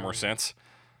makes way more sense.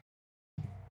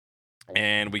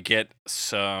 And we get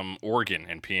some organ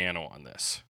and piano on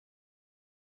this.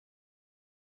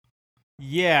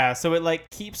 Yeah, so it like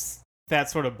keeps that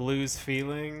sort of blues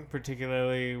feeling,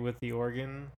 particularly with the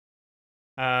organ.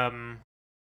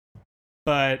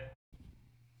 But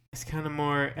it's kind of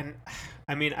more, and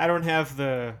I mean, I don't have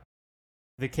the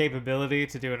capability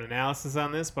to do an analysis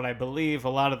on this, but I believe a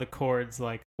lot of the chords,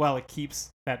 like, while it keeps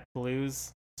that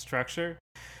blues structure,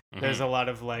 there's a lot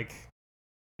of like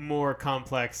more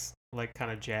complex, like kind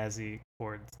of jazzy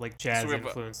chords, like jazz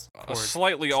influenced a chords.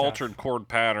 slightly stuff. altered chord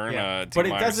pattern. Yeah. D But it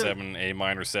minor doesn't- 7, A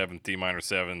minor 7, D minor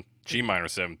 7, G minor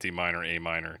 7, D minor, A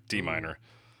minor, D minor.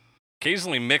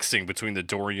 Occasionally mixing between the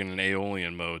Dorian and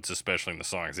Aeolian modes, especially in the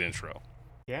song's intro.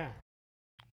 Yeah.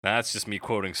 That's just me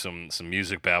quoting some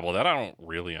music babble that I don't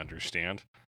really understand.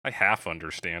 I half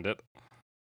understand it.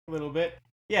 A little bit.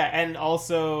 Yeah, and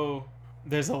also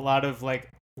there's a lot of like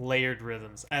layered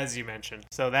rhythms, as you mentioned.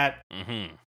 So that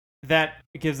that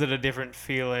gives it a different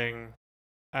feeling.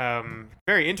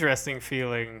 Very interesting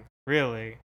feeling,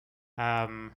 really.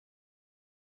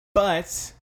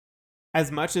 But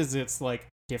as much as it's like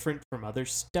different from other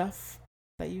stuff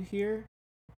that you hear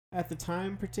at the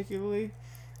time, particularly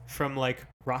from like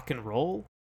rock and roll,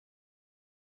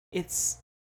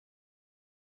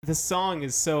 the song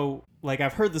is so, like,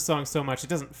 I've heard the song so much it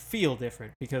doesn't feel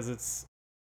different because it's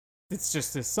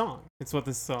just this song. It's what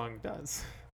this song does.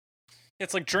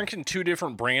 It's like drinking two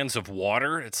different brands of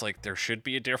water. It's like there should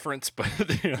be a difference, but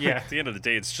Yeah. at the end of the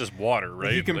day, it's just water,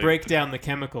 right? You can Like, break down the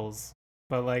chemicals,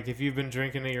 but like if you've been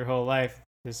drinking it your whole life,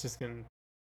 it's gonna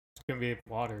be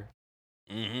water.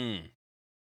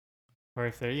 Or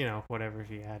if they're, whatever, if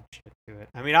you add shit to it.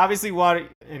 I mean, obviously water.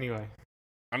 Anyway,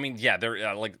 I mean, yeah,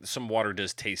 there like some water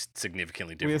does taste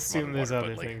significantly different. we assume there's water,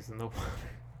 other but, like, things in the water.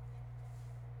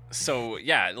 So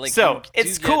yeah, like So you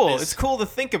it's do get cool. this- It's cool to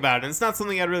think about, and it's not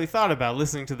something I'd really thought about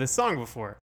listening to this song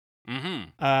before.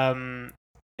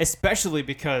 Especially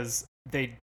because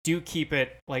they do keep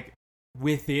it like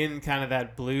within kind of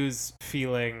that blues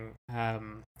feeling,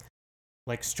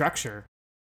 like structure,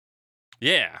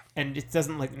 Yeah. and it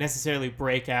doesn't like necessarily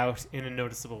break out in a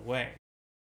noticeable way.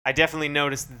 I definitely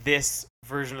noticed this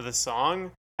version of the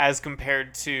song as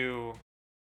compared to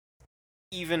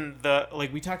even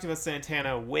we talked about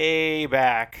Santana way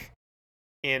back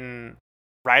in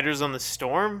Riders on the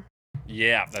Storm.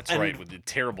 Yeah, that's And- right, with the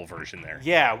terrible version there.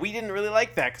 Yeah, we didn't really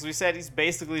like that because we said he's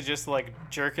basically just like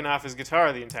jerking off his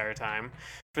guitar the entire time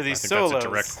for I these think solos. that's a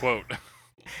direct quote.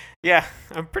 Yeah,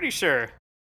 I'm pretty sure.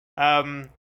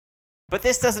 But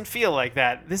this doesn't feel like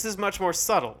that. This is much more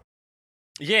subtle.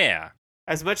 Yeah.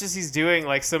 As much as he's doing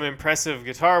like some impressive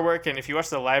guitar work, and if you watch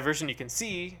the live version, you can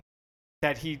see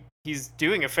that he's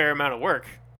doing a fair amount of work.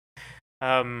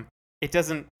 It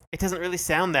doesn't really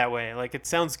sound that way. Like, it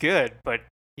sounds good, but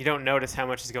you don't notice how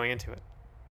much is going into it.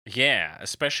 Yeah,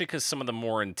 especially because some of the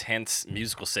more intense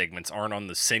musical segments aren't on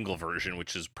the single version,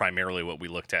 which is primarily what we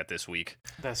looked at this week.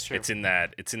 That's true. It's in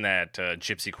that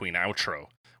Gypsy Queen outro,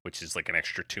 which is like an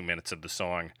extra 2 minutes of the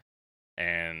song,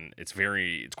 and it's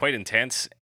quite intense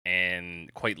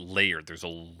and quite layered. There's a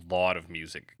lot of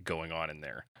music going on in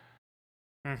there.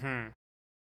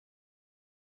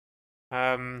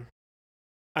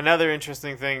 Another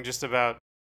interesting thing just about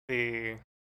the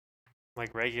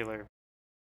like regular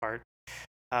part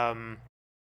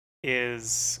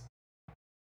is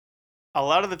a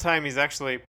lot of the time he's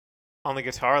actually on the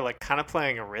guitar like kind of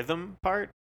playing a rhythm part,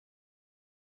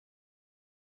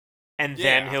 and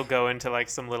then Yeah. he'll go into like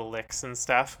some little licks and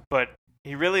stuff, but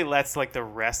he really lets like the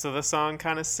rest of the song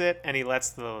kind of sit, and he lets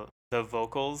the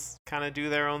vocals kind of do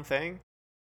their own thing.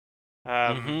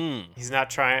 He's not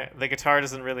trying, the guitar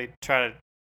doesn't really try to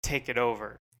take it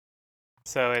over,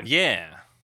 so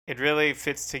it really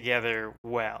fits together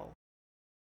well.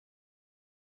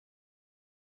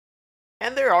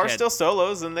 And there are Yeah. still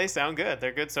solos, and they sound good.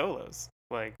 They're good solos.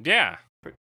 Like, Yeah.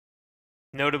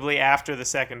 notably after the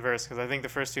second verse, because I think the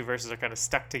first two verses are kind of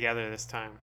stuck together this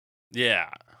time.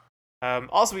 Yeah.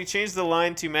 Also, we changed the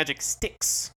line to magic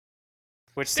sticks,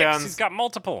 which He's sounds got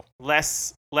multiple.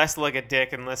 less like a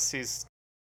dick, unless he's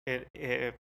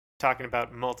talking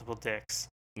about multiple dicks.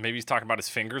 Maybe he's talking about his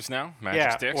fingers now.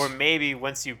 Magic sticks. Or maybe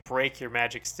once you break your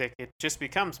magic stick, it just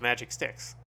becomes magic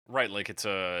sticks. Right, like it's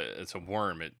a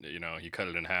worm. You cut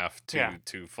it in half.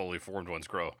 Two fully formed ones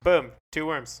grow. Boom, 2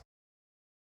 worms.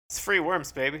 It's free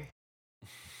worms, baby.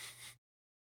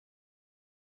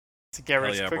 It's a get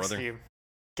rich yeah, quick brother. scheme.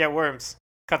 Get worms,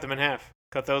 cut them in half,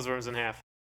 cut those worms in half.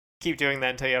 Keep doing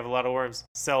that until you have a lot of worms.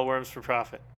 Sell worms for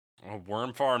profit. A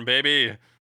worm farm, baby.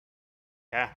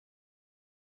 Yeah.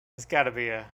 There's got to be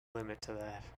a limit to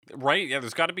that. Right? Yeah,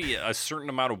 there's got to be a certain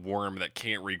amount of worm that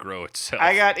can't regrow itself.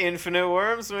 I got infinite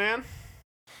worms, man.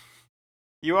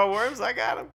 You want worms? I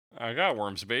got them. I got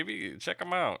worms, baby. Check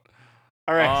them out.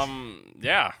 All right.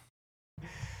 Yeah.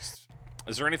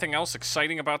 Is there anything else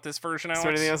exciting about this version, Alex? Is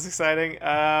there anything else exciting?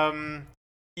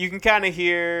 You can kind of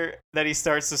hear that he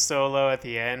starts the solo at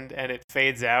the end, and it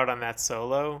fades out on that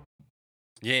solo.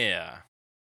 Yeah.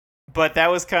 But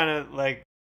that was kind of like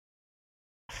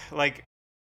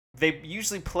they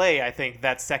usually play, I think,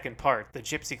 that second part, the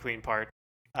Gypsy Queen part,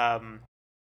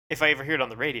 if I ever hear it on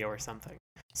the radio or something.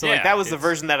 So like that was the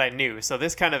version that I knew. So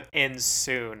this kind of ends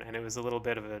soon, and it was a little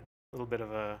bit of a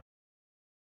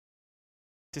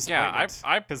disappointment.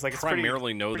 I like,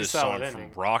 primarily know this song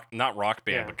ending. from not Rock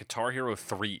Band, but Guitar Hero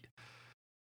 3.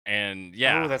 And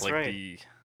yeah, that's like right.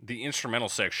 the instrumental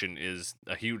section is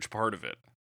a huge part of it.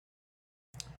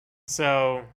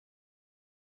 So,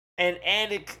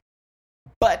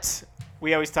 but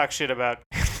we always talk shit about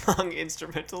long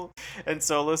instrumental and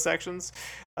solo sections.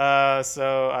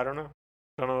 So I don't know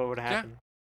what would happen.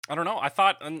 I don't know. I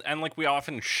thought, and like we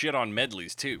often shit on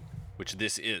medleys too, which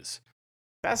this is.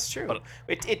 That's true. But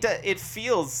it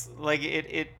feels like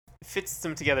it fits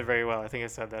them together very well. I think I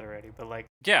said that already, but like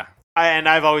yeah,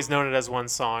 I've always known it as one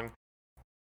song.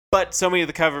 But so many of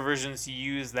the cover versions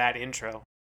use that intro,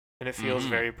 and it feels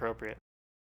very appropriate.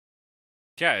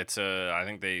 Yeah, it's I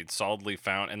think they solidly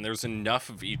found, and there's enough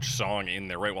of each song in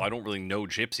there, right? Well, I don't really know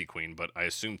Gypsy Queen, but I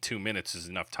assume 2 minutes is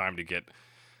enough time to get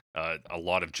a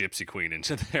lot of Gypsy Queen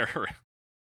into there.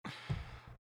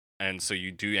 And so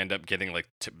you do end up getting like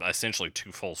essentially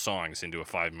 2 full songs into a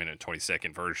 5-minute,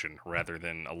 20-second version, rather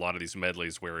than a lot of these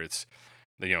medleys where it's,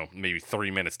 you know, maybe 3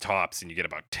 minutes tops and you get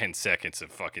about 10 seconds of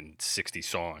fucking 60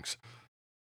 songs.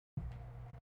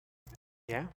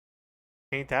 Yeah.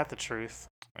 Ain't that the truth?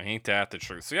 Ain't that the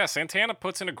truth? So yeah, Santana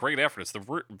puts in a great effort. It's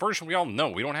the version we all know.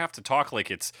 We don't have to talk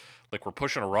like it's like we're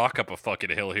pushing a rock up a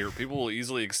fucking hill here. People will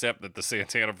easily accept that the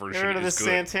Santana version is good. You heard of this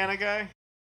Santana guy?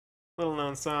 Little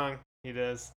known song he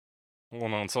does. Little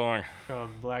known song. Called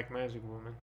Black Magic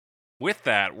Woman. With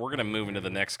that, we're gonna move into the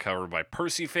next cover by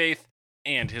Percy Faith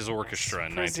and his orchestra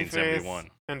in Percy 1971.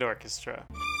 Faith and orchestra.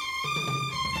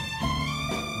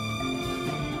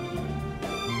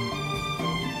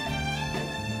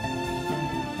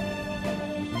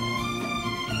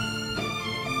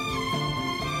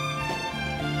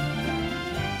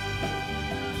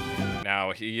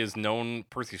 Now, he is known,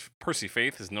 Percy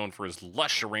Faith is known for his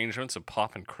lush arrangements of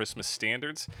pop and Christmas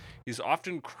standards. He's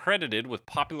often credited with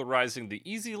popularizing the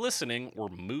easy listening or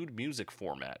mood music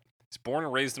format. He's born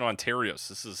and raised in Ontario,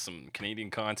 so this is some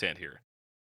Canadian content here.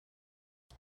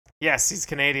 Yes, he's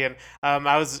Canadian.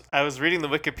 I was reading the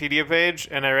Wikipedia page,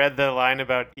 and I read the line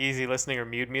about easy listening or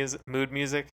mood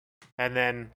music, and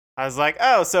then I was like,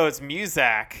 oh, so it's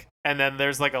Muzak. And then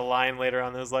there's like a line later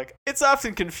on that was like, it's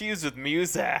often confused with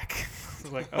Muzak. I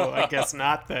was like, oh, I guess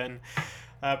not then.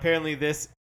 Apparently this,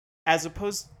 as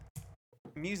opposed,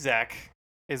 Muzak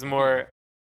is more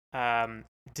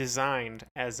designed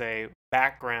as a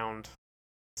background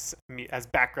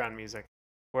music,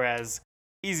 whereas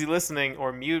easy listening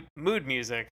or mood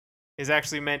music is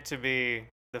actually meant to be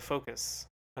the focus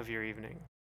of your evening.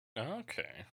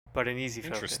 Okay. But an easy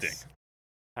focus.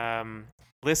 Interesting.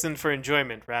 Listen for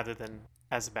enjoyment rather than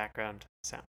as a background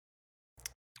sound.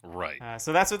 Right.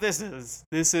 So that's what this is.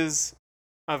 This is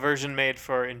a version made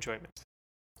for enjoyment.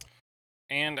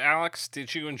 And Alex,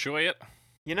 did you enjoy it?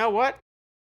 You know what?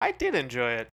 I did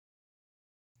enjoy it.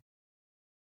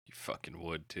 You fucking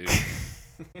would too.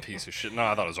 Piece of shit. No,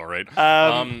 I thought it was all right.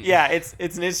 Yeah, it's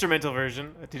an instrumental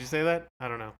version. Did you say that? I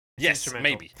don't know. Yes,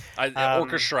 maybe.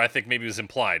 Orchestra, I think maybe was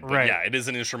implied. But yeah, it is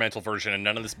an instrumental version, and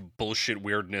none of this bullshit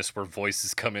weirdness where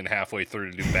voices come in halfway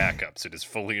through to do backups. It is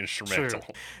fully instrumental.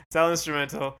 True. It's all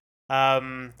instrumental.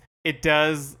 It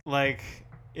does, like,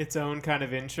 its own kind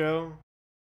of intro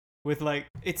with, like,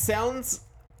 it sounds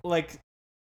like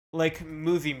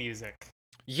movie music.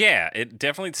 Yeah, it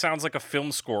definitely sounds like a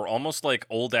film score, almost like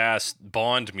old-ass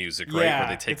Bond music, right? Yeah, where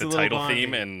they take the title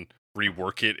theme and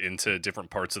rework it into different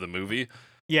parts of the movie.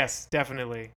 Yes,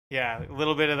 definitely. Yeah, a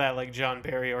little bit of that like John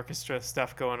Barry orchestra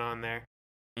stuff going on there.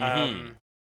 And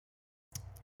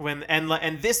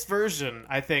this version,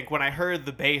 I think, when I heard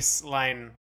the bass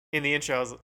line in the intro, I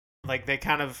was like, they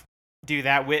kind of do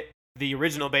that with the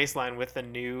original bass line with the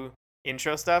new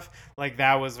intro stuff. Like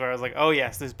that was where I was like, oh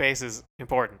yes, this bass is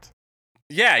important.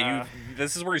 Yeah,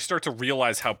 this is where you start to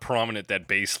realize how prominent that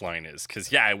bass line is.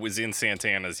 Because yeah, it was in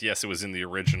Santana's. Yes, it was in the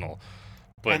original.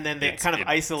 But and then they kind of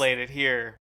isolate it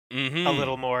here a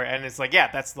little more, and it's like,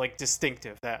 yeah, that's like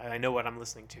distinctive. That I know what I'm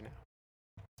listening to now.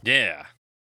 Yeah.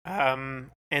 And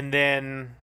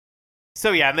then,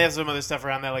 so yeah, and they have some other stuff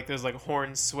around that, like there's like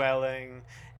horn swelling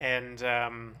and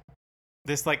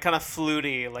this like kind of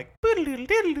fluty, like.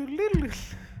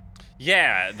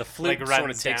 Yeah, the flute like sort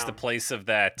of takes down. the place of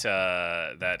that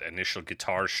that initial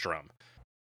guitar strum.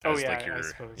 Oh, as yeah, like I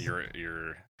suppose.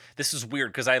 your. This is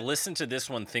weird because I listened to this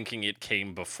one thinking it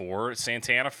came before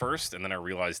Santana first, and then I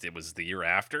realized it was the year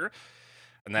after,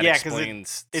 and that Yeah, because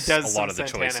explains it a does lot some of the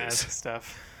Santana-esque choices.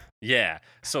 stuff. Yeah.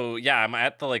 So yeah, I'm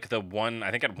at the one.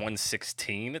 I think at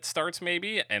 116 it starts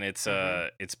maybe, and it's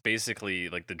basically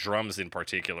like the drums in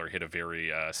particular hit a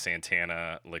very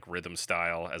Santana like rhythm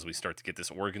style as we start to get this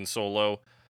organ solo.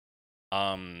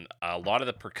 A lot of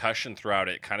the percussion throughout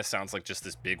it kind of sounds like just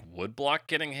this big wood block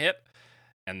getting hit,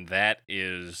 and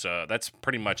that's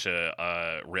pretty much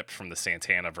a ripped from the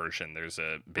Santana version. There's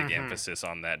a big Mhm. emphasis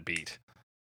on that beat.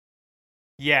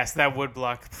 Yes, that wood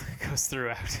block goes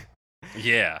throughout.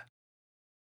 Yeah.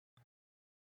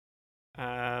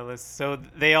 So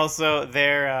they also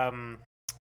their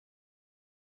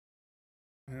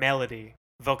melody,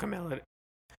 vocal melody.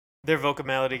 Their vocal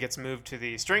melody gets moved to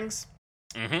the strings.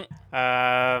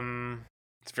 Mm-hmm.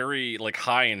 It's very like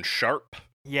high and sharp.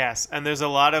 Yes, and there's a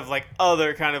lot of like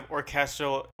other kind of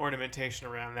orchestral ornamentation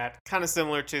around that, kind of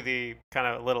similar to the kind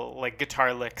of little like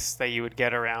guitar licks that you would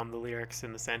get around the lyrics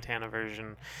in the Santana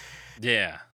version,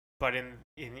 Yeah. but in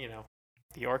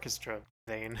the orchestra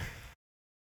vein.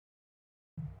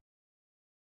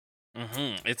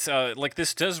 Mm-hmm. It's like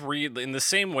this does read in the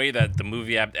same way that the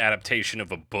movie adaptation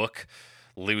of a book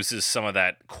loses some of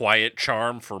that quiet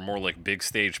charm for more like big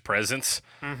stage presence.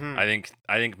 Mm-hmm.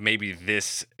 I think maybe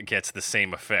this gets the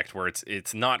same effect where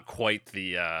it's not quite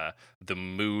the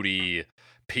moody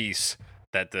piece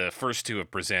that the first two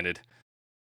have presented,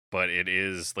 but it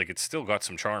is like it's still got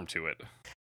some charm to it.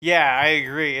 Yeah, I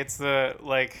agree. It's the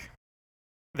like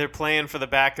they're playing for the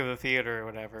back of the theater or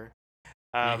whatever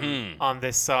on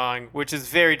this song, which is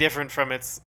very different from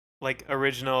its like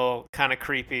original kind of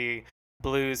creepy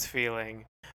blues feeling.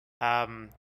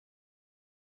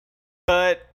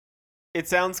 But it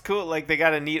sounds cool. Like they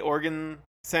got a neat organ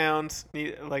sound,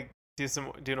 like do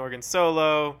an organ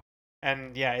solo,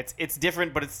 and yeah, it's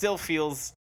different, but it still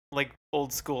feels like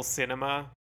old school cinema.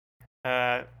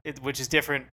 Which is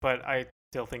different, but I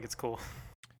still think it's cool.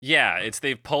 Yeah,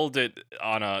 they've pulled it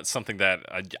on something that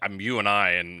you and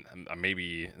I and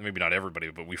maybe not everybody,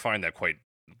 but we find that quite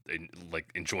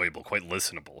enjoyable, quite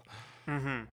listenable.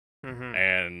 Mm-hmm. Mm-hmm.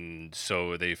 And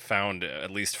so they found,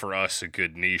 at least for us, a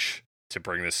good niche to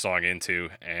bring this song into.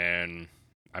 And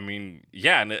I mean,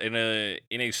 yeah, in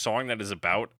a song that is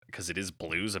about, because it is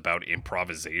blues, about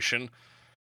improvisation,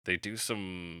 they do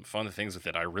some fun things with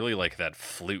it. I really like that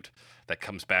flute that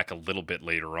comes back a little bit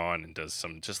later on and does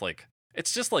some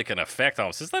it's just like an effect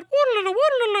almost. It's that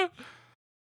waddle.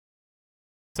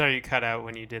 Sorry, you cut out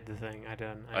when you did the thing.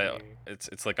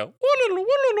 It's like a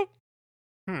waddle.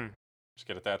 Hmm. Just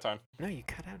get it that time. No, you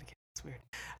cut out again. It's weird.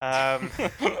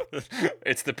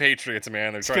 It's the Patriots,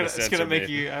 man. They're trying to censor It's gonna make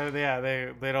me. you.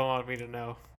 They don't want me to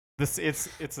know.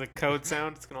 It's a code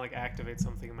sound. It's gonna like activate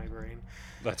something in my brain.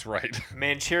 That's right.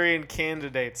 Manchurian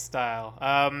Candidate style.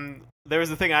 There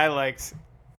was a thing I liked.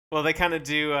 Well, they kind of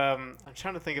do. I'm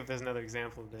trying to think if there's another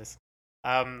example of this.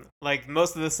 Like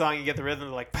most of the song, you get the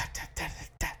rhythm like,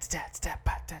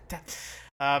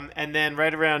 and then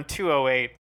right around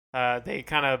 208, they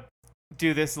kind of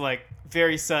do this like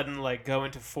very sudden like go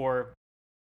into four.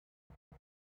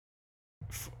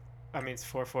 I mean it's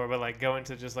 4/4, but like go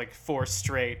into just like four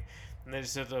straight, and then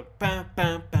just sort of bam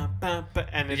bam bam bam,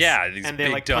 and it's, these and they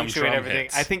big like dumb punctuate drum everything.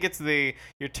 hits. I think it's the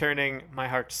 "You're Turning My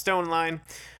Heart to Stone" line.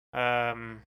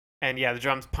 And yeah, the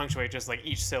drums punctuate just like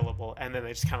each syllable, and then they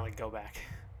just kind of like go back.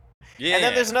 Yeah. And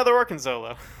then there's another organ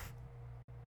solo.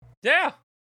 Yeah.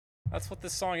 That's what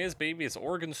this song is, baby. It's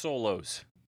organ solos.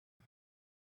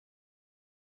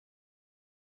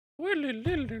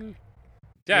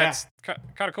 Yeah, it's kind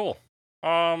of cool.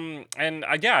 And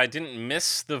I didn't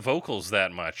miss the vocals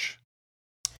that much.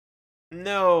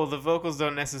 No, the vocals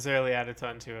don't necessarily add a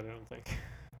ton to it, I don't think.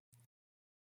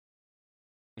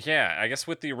 Yeah, I guess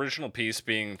with the original piece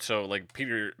being so like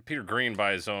Peter Green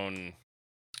by his own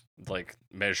like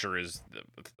measure is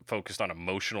focused on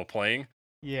emotional playing.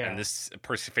 Yeah. And this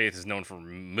Percy Faith is known for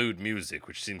mood music,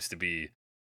 which seems to be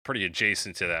pretty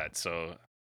adjacent to that. So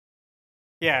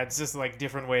yeah, it's just like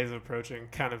different ways of approaching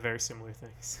kind of very similar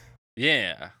things.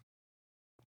 yeah.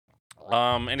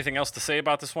 Anything else to say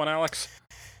about this one, Alex?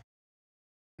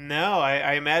 No,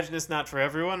 I imagine it's not for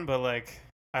everyone, but like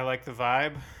I like the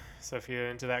vibe. So if you're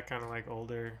into that kind of like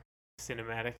older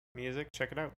cinematic music,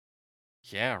 check it out.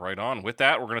 Yeah, right on. With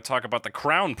that, we're going to talk about the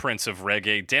crown prince of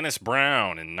reggae, Dennis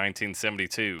Brown, in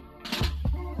 1972.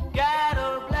 Got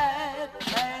a black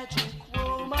magic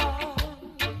woman.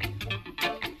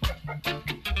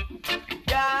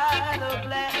 Got a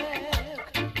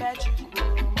black magic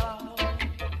woman.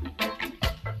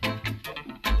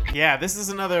 Yeah, this is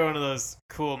another one of those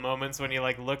cool moments when you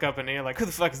like look up and you're like, who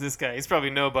the fuck is this guy? He's probably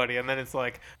nobody. And then it's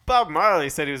like, Bob Marley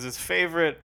said he was his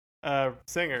favorite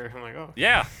singer. I'm like, oh.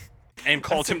 Yeah. And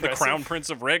called That's him the impressive. crown prince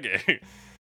of reggae.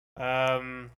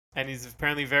 And he's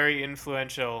apparently very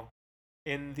influential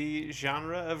in the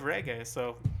genre of reggae.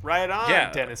 So right on,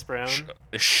 Yeah. Dennis Brown.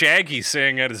 Shaggy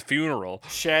sang at his funeral.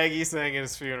 Shaggy sang at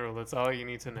his funeral. That's all you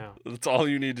need to know. That's all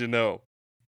you need to know.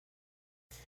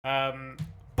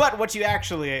 But what you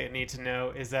actually need to know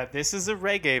is that this is a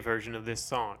reggae version of this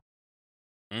song,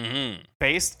 Mm-hmm.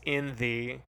 based in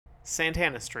the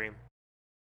Santana stream.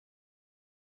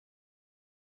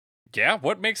 Yeah,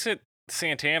 what makes it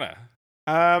Santana?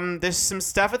 There's some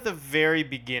stuff at the very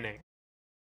beginning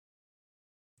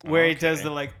where he does Okay.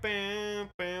 the like. Bam,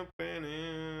 bam, bam,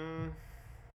 bam.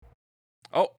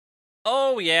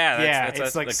 Oh yeah, that's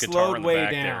it's like the guitar slowed in the way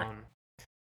back there.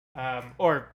 down.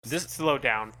 Or This- slowed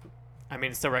down. I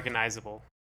mean, it's still recognizable.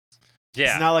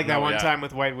 Yeah, It's not like that no, one yeah. time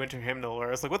with White Winter Hymnal where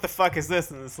it's like, what the fuck is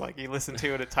this? And it's like you listen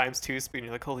to it at times 2 speed and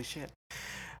you're like, holy shit.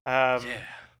 Yeah,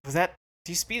 Was that?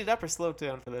 Do you speed it up or slow it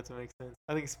down for that to make sense?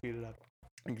 I think speed it up.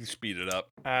 you can speed it up.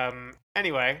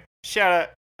 Anyway, shout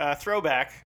out,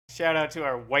 throwback. Shout out to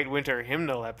our White Winter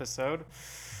Hymnal episode.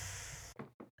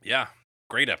 Yeah,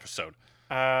 great episode.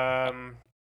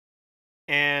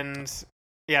 And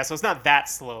yeah, so it's not that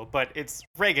slow, but it's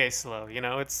reggae slow. You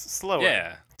know, it's slower.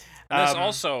 Yeah. And this Um,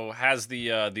 also has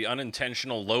the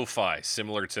unintentional lo-fi,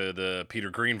 similar to the Peter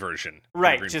Green version. Peter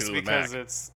right, Green just Fleetwood because Mac.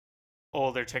 it's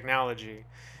older technology.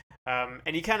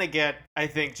 And you kind of get, I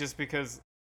think, just because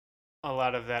a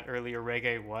lot of that earlier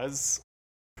reggae was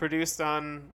produced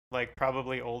on like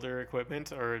probably older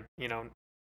equipment, or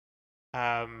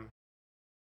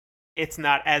it's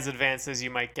not as advanced as you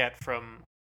might get from.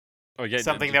 Oh yeah,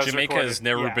 something that was Jamaica has recorded,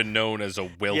 never yeah. been known as a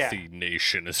wealthy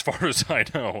nation, as far as I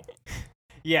know.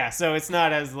 Yeah, so it's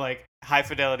not as like high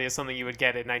fidelity as something you would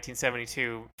get in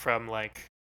 1972 from like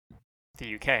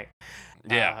the UK.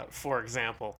 Yeah, For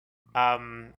example.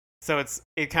 So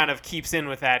it kind of keeps in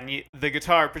with that, and the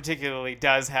guitar particularly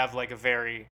does have like a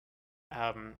very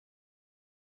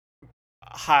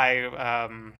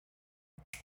high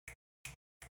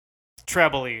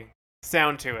trebly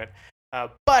sound to it,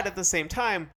 but at the same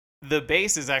time, the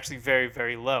bass is actually very,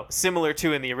 very low. Similar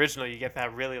to in the original, you get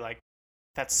that really like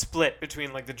that split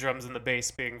between like the drums and the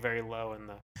bass being very low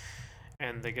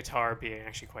and the guitar being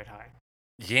actually quite high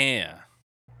yeah.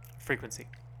 frequency.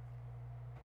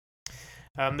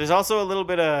 There's also a little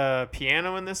bit of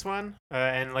piano in this one,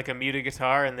 and like a muted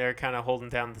guitar, and they're kind of holding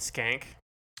down the skank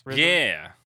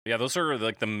rhythm. Yeah, those are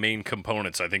like the main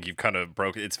components. I think you've kind of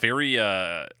broke. It's very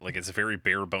it's a very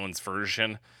bare bones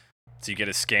version. So you get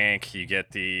a skank, you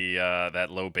get the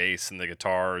that low bass and the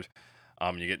guitar.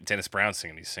 You get Dennis Brown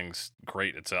singing. He sings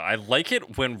great. I like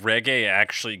it when reggae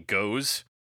actually goes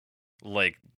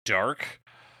like dark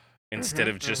instead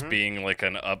of just being like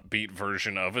an upbeat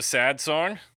version of a sad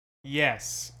song.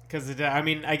 Yes, because I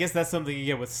mean, I guess that's something you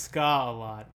get with ska a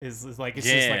lot. Is like it's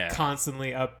just Yeah. like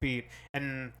constantly upbeat,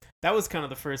 and that was kind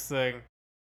of the first thing.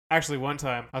 Actually, one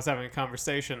time I was having a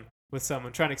conversation with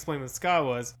someone trying to explain what ska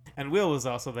was, and Will was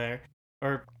also there,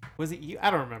 or was it you?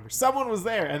 I don't remember. Someone was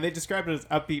there, and they described it as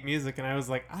upbeat music, and I was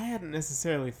like, I hadn't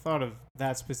necessarily thought of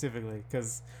that specifically,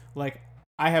 because like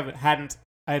I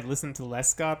had listened to less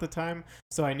ska at the time,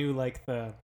 so I knew like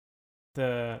the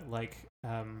like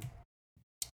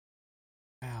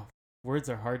wow, words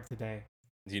are hard today.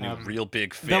 You know, real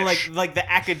big fish. The like the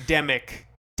academic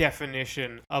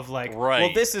definition of like, well,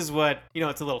 Right. this is what,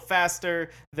 it's a little faster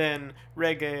than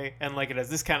reggae, and like it has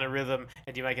this kind of rhythm,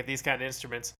 and you might get these kind of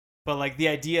instruments. But like the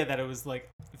idea that it was like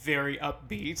very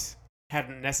upbeat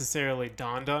hadn't necessarily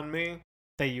dawned on me.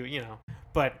 That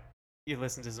but you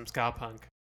listen to some ska punk,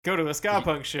 go to a ska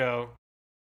punk show,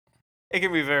 it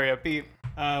can be very upbeat.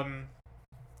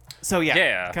 So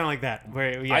Yeah. kind of like that.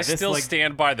 Where I this, still like,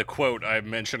 stand by the quote I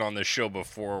mentioned on the show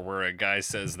before, where a guy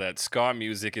says that ska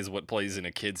music is what plays in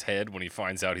a kid's head when he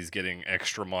finds out he's getting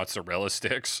extra mozzarella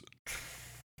sticks.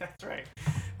 That's right.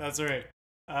 That's right.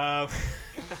 I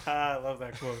love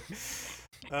that quote.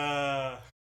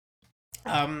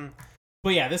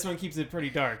 But yeah, this one keeps it pretty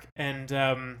dark, and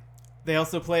they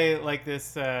also play like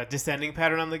this descending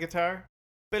pattern on the guitar.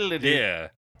 Biddle-a-doo. Yeah.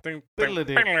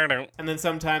 Biddle-a-doo. And then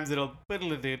sometimes it'll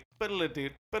biddle-a-doo, biddle-a-doo,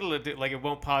 biddle-a-doo, like it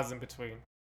won't pause in between.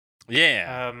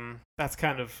 Yeah. That's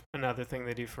kind of another thing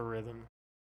they do for rhythm.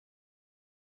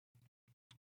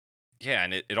 Yeah,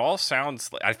 and it all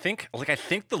sounds like I think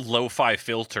the lo-fi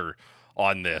filter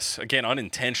on this, again,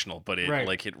 unintentional, but it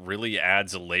Right. it really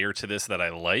adds a layer to this that I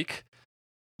like.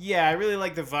 Yeah, I really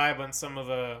like the vibe on some of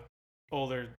the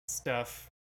older stuff.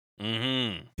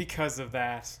 Mm-hmm. because of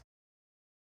that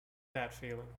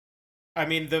feeling. I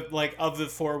mean, of the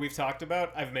 4 we've talked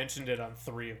about, I've mentioned it on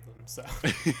 3 of them. So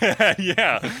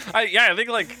Yeah. I think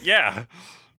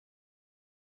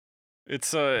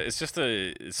it's just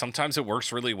sometimes it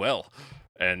works really well.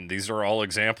 And these are all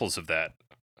examples of that.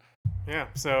 yeah,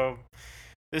 so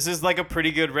this is like a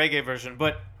pretty good reggae version,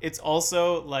 but it's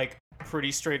also like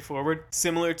pretty straightforward,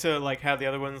 similar to like how the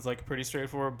other one's like pretty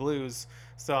straightforward blues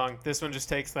song. This one just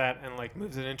takes that and like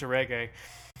moves it into reggae.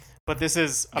 But this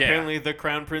is apparently the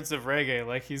crown prince of reggae.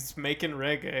 Like he's making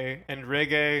reggae, and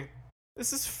reggae.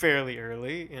 This is fairly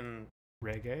early in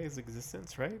reggae's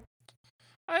existence, right?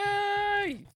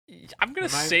 I'm gonna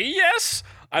say yes.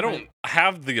 I don't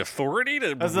have the authority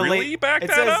to really back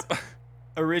that up.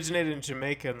 Originated in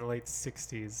Jamaica in the late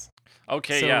 60s.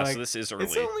 Okay, so, so this is early.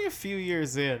 It's only a few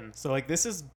years in, so like this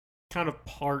is kind of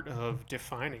part of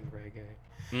defining reggae.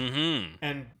 Mm-hmm.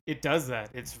 And it does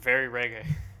that. It's very reggae.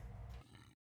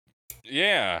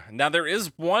 Yeah. Now there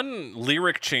is one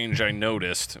lyric change I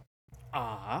noticed.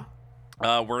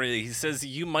 Where he says,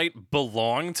 "You might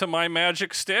belong to my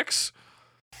magic sticks."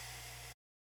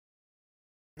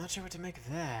 Not sure what to make of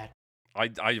that. I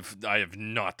have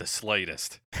not the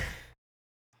slightest.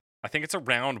 I think it's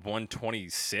around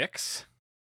 126.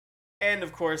 And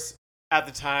of course, at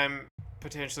the time,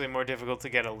 potentially more difficult to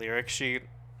get a lyric sheet.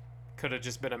 Could have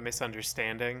just been a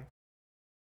misunderstanding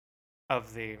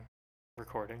of the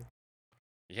recording.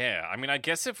 Yeah, I mean, I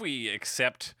guess if we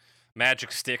accept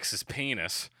magic sticks as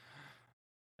penis,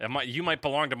 you might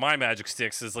belong to my magic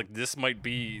sticks as like this might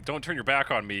be. Don't turn your back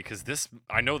on me because this.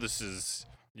 I know this is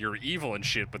you're evil and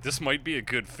shit, but this might be a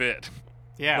good fit.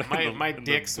 Yeah, like my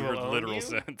dicks will own literal you?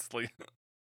 sense. Like,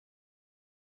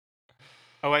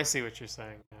 oh, I see what you're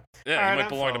saying. Yeah, All you right, might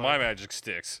belong to my magic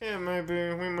sticks. Yeah,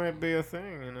 we might be a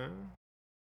thing, you know.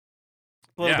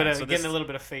 A little bit of, getting a little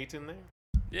bit of fate in there.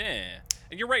 Yeah,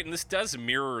 and you're right, and this does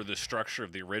mirror the structure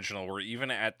of the original, where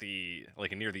even at the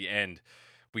near the end,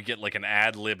 we get like an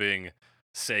ad-libbing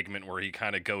segment where he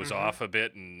kind of goes off a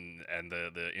bit, and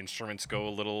the instruments go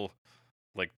a little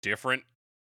like different.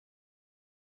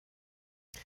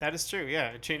 That is true. Yeah,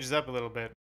 it changes up a little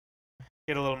bit.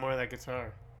 Get a little more of that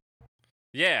guitar.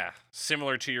 Yeah,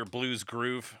 similar to your blues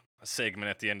groove segment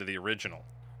at the end of the original.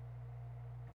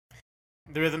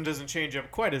 The rhythm doesn't change up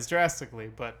quite as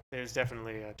drastically, but there's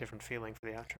definitely a different feeling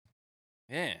for the outro.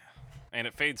 Yeah, and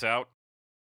it fades out.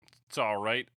 It's all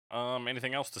right.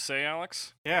 Anything else to say,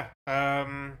 Alex? Yeah.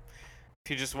 If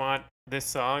you just want this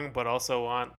song, but also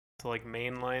want to like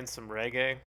mainline some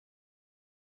reggae,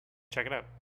 check it out.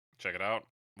 Check it out.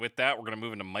 With that, we're going to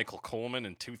move into Michael Coleman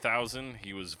in 2000.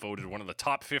 He was voted one of the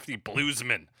top 50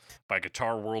 bluesmen by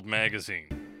Guitar World magazine.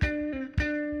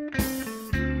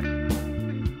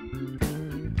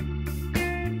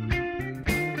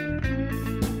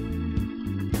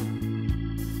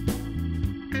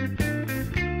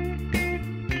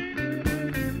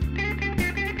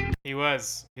 He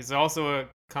was. He's also a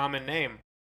common name.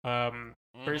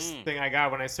 First thing I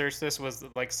got when I searched this was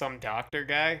like some doctor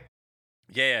guy.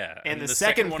 Yeah, and the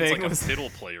second thing like was a fiddle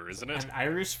player, isn't it? An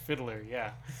Irish fiddler,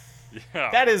 yeah. Yeah.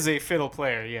 That is a fiddle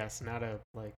player, yes, not a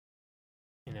like,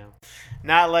 you know,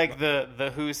 not like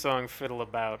the Who song "Fiddle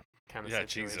About" kind of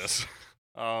situation. Jesus.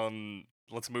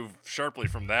 Let's move sharply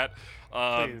from that.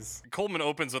 Please. Coleman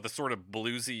opens with a sort of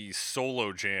bluesy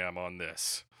solo jam on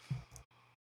this.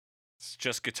 It's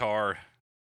just guitar.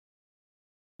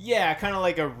 Yeah, kind of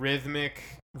like a rhythmic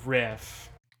riff.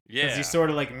 Yeah. Because he sort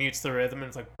of like mutes the rhythm and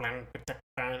it's like,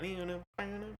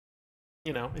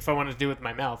 you know, if I wanted to do it with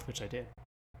my mouth, which I did.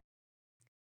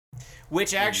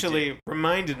 Which actually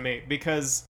reminded me,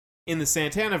 because in the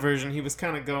Santana version, he was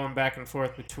kind of going back and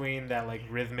forth between that like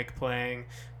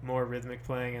more rhythmic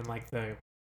playing, and like the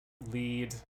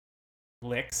lead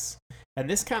licks. And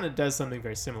this kind of does something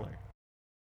very similar.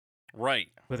 Right.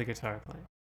 With a guitar playing.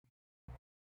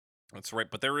 That's right,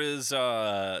 but there's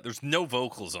no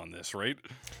vocals on this, right?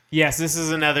 Yes, this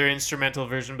is another instrumental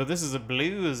version, but this is a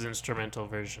blues instrumental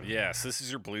version. Yes, this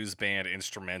is your blues band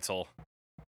instrumental.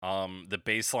 The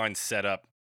bass line set up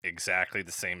exactly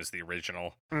the same as the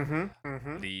original.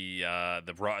 We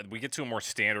get to a more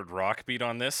standard rock beat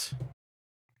on this.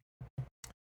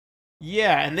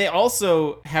 Yeah, and they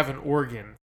also have an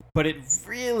organ, but it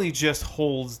really just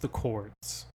holds the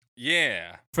chords.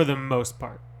 Yeah. For the most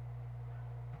part.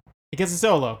 He gets a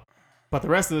solo, but the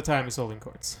rest of the time he's holding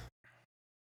chords.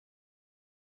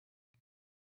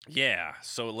 Yeah,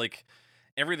 so like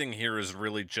everything here is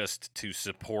really just to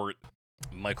support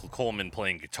Michael Coleman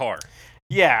playing guitar.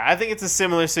 Yeah, I think it's a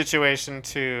similar situation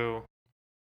to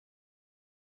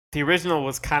the original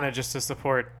was kind of just to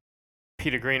support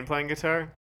Peter Green playing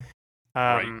guitar.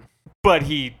 Right. But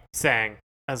he sang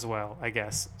as well, I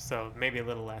guess. So maybe a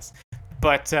little less.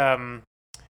 But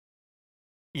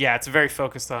yeah, it's very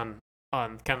focused on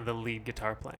kind of the lead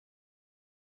guitar playing.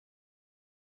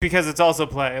 Because it's also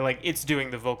it's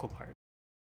doing the vocal part.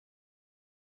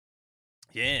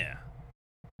 Yeah.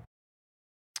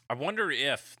 I wonder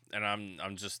if, and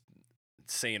I'm just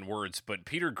saying words, but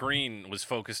Peter Green was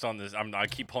focused on this. I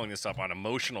keep pulling this up on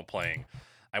emotional playing.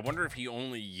 I wonder if he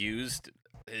only used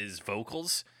his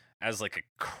vocals as like a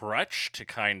crutch to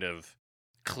kind of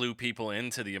clue people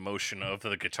into the emotion of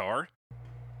the guitar.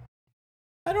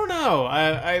 I don't know.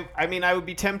 I mean, I would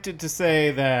be tempted to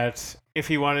say that if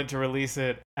he wanted to release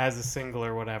it as a single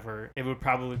or whatever, it would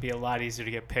probably be a lot easier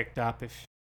to get picked up if,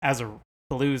 as a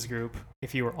blues group,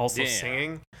 if you were also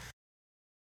singing.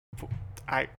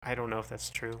 I don't know if that's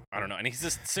true. I don't know. And he's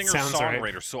a singer-songwriter,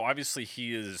 right. So obviously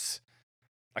he is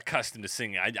accustomed to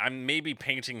singing. I'm maybe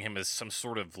painting him as some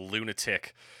sort of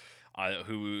lunatic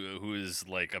who is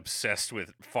like obsessed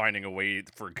with finding a way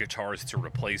for guitars to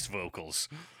replace vocals.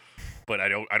 But I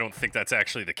don't think that's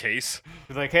actually the case.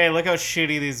 He's like, hey, look how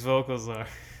shitty these vocals are.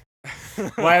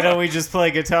 Why don't we just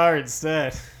play guitar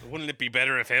instead? Wouldn't it be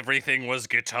better if everything was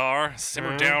guitar?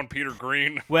 Simmer down, Peter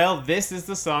Green. Well, this is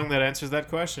the song that answers that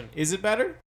question. Is it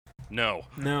better? No.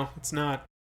 No, it's not.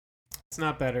 It's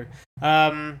not better.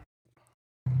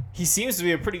 He seems to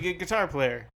be a pretty good guitar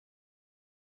player.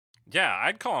 Yeah,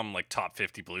 I'd call him like top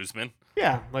 50 bluesman.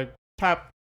 Yeah, like top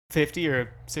 50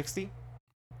 or 60.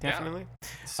 Definitely.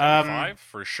 Yeah. 75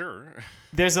 for sure.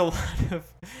 There's a lot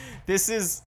of there's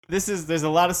a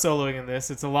lot of soloing in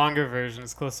this. It's a longer version.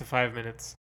 It's close to 5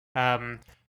 minutes.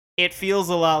 It feels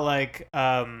a lot like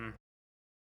when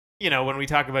we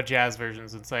talk about jazz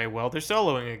versions and say, well, they're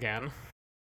soloing again.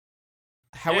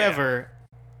 However,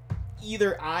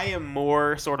 either I am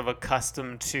more sort of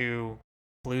accustomed to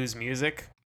blues music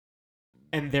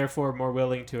and therefore more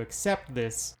willing to accept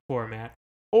this format,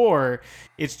 or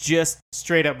it's just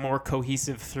straight up more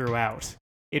cohesive throughout.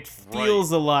 It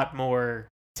feels a lot more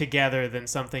together than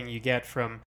something you get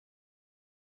from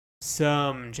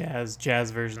some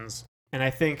jazz versions. And I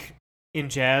think in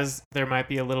jazz there might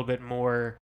be a little bit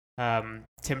more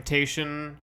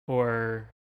temptation or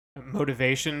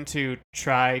motivation to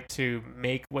try to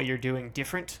make what you're doing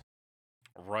different,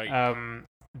 right?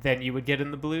 Than you would get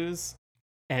in the blues,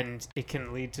 and it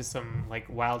can lead to some like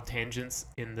wild tangents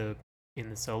in the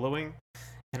soloing.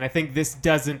 And I think this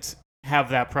doesn't have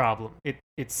that problem.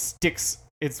 It sticks.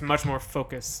 It's much more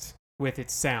focused with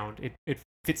its sound. It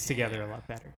fits together a lot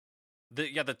better.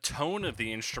 The tone of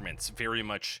the instruments very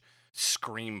much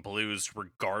scream blues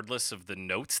regardless of the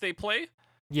notes they play.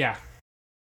 Yeah.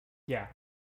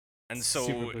 And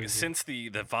so since the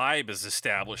vibe is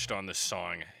established on this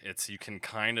song, you can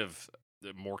kind of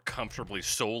more comfortably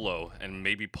solo and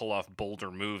maybe pull off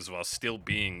bolder moves while still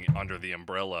being under the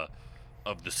umbrella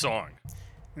of the song.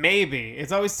 Maybe.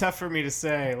 It's always tough for me to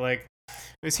say. Like, I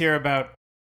always hear about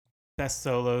best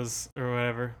solos or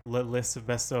whatever, lists of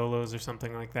best solos or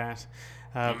something like that.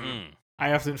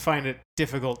 I often find it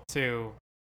difficult to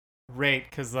rate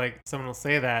because like someone will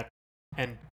say that,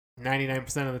 and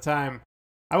 99% of the time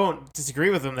I won't disagree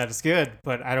with them that it's good,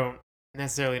 but I don't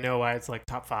necessarily know why it's like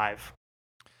top 5.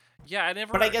 Yeah, I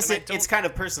never. But I guess it's kind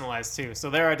of personalized too. So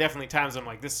there are definitely times I'm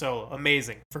like, this solo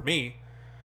amazing for me.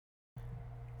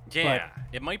 Yeah,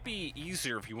 it might be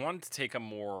easier if you wanted to take a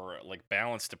more like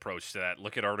balanced approach to that.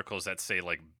 Look at articles that say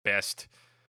like best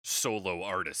solo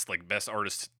artists, like best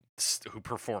artists who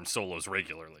perform solos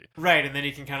regularly. Right, and then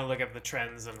you can kind of look at the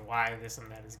trends and why this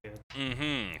and that is good.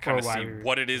 Mm-hmm. Kind of see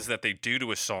what it is that they do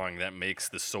to a song that makes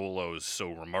the solos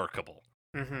so remarkable.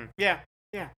 Mm-hmm. Yeah.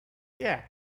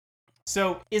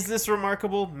 So, is this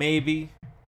remarkable? Maybe.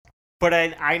 But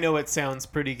I know it sounds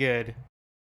pretty good.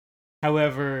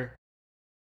 However,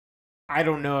 I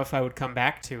don't know if I would come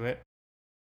back to it.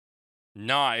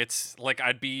 Nah, it's like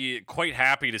I'd be quite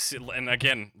happy to see, and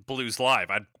again, blues live.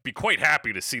 I'd be quite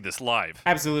happy to see this live.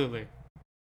 Absolutely.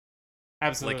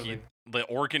 Like the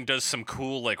organ does some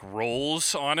cool like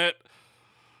rolls on it,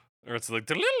 or it's like,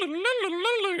 and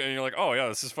you're like, oh yeah,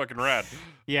 this is fucking rad.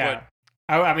 Yeah. But,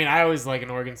 I mean, I always like an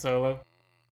organ solo.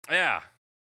 Yeah,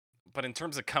 but in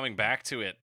terms of coming back to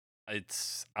it,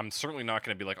 I'm certainly not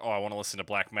going to be like, oh, I want to listen to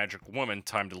Black Magic Woman.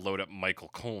 Time to load up Michael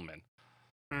Coleman.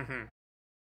 Mm-hmm.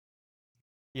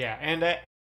 Yeah, and I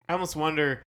almost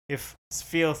wonder if it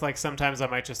feels like sometimes I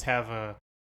might just have a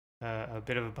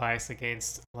bit of a bias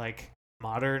against like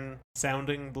modern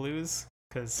sounding blues,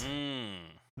 because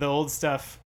the old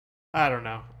stuff, I don't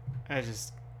know.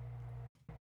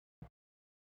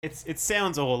 It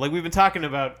sounds old. Like we've been talking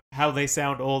about how they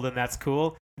sound old and that's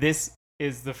cool. This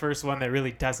is the first one that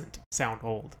really doesn't sound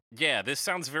old. Yeah, this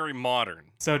sounds very modern.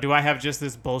 So do I have just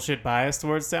this bullshit bias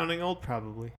towards sounding old?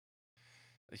 Probably.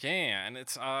 Yeah, and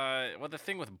it's well, the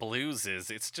thing with blues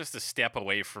is it's just a step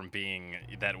away from being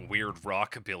that weird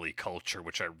rockabilly culture,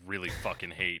 which I really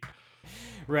fucking hate.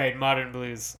 Right, modern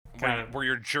blues. Where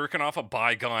you're jerking off a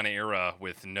bygone era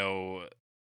with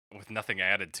nothing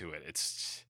added to it.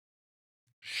 It's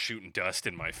shooting dust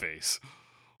in my face.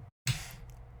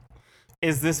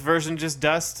 Is this version just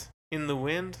dust in the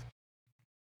wind?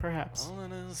 Perhaps. All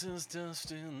it is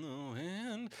dust in the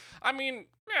wind. I mean,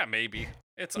 yeah, maybe.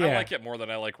 I Yeah. like it more than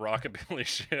I like rockabilly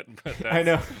shit. But that's, I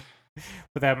know.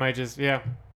 But that might just, yeah.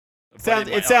 but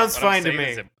It sounds what I'm fine to saying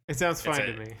me. is It sounds fine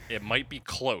to me. It might be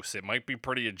close. It might be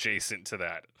pretty adjacent to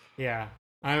that. Yeah.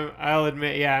 I'll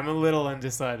admit, yeah, I'm a little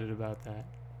undecided about that.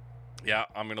 Yeah,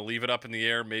 I'm gonna leave it up in the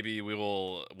air. Maybe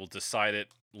we'll decide it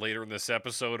later in this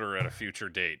episode or at a future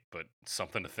date. But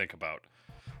something to think about.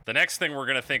 The next thing we're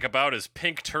gonna think about is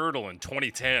Pink Turtle in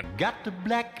 2010. Got the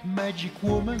black magic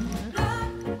woman.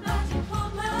 Black magic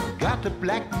woman, Got the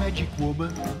black magic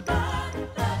woman. black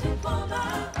magic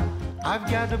woman. I've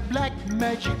got a black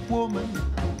magic woman.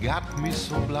 Got me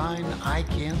so blind I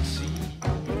can't see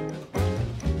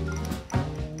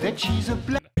that she's a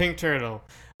black. Pink Turtle.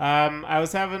 I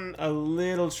was having a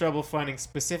little trouble finding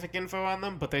specific info on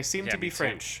them, but they seem Yeah, to be me too.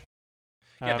 French.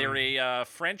 Yeah, they're a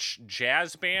French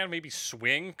jazz band, maybe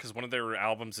swing, because one of their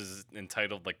albums is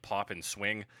entitled like Pop and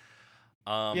Swing.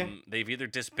 Yeah. They've either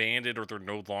disbanded or they're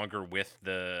no longer with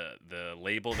the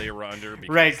label they were under.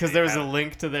 Right, because they there was had- a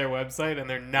link to their website, and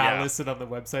they're not Yeah. listed on the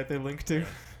website they linked to.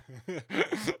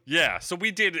 Yeah, so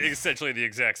we did essentially the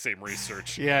exact same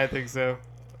research. Yeah, I think so.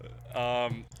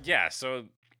 Yeah, so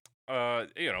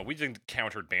we've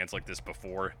encountered bands like this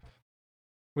before.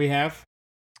 We have,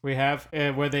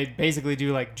 where they basically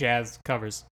do like jazz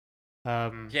covers.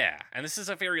 Yeah, and this is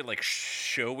a very like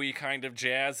showy kind of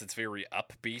jazz. It's very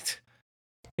upbeat.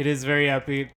 It is very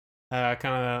upbeat, kind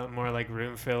of more like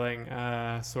room filling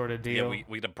sort of Yeah, deal.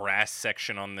 we had a brass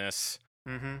section on this.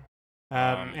 Mm-hmm.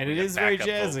 Um, And we it got is very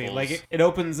backup jazzy. Like vocals. it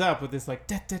opens up with this like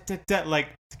da, da, da, da, like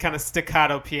kind of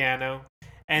staccato piano,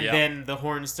 and Yep. then the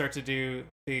horns start to do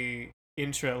the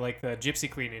intro, like the Gypsy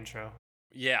Queen intro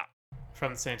Yeah,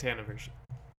 from the Santana version.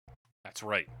 that's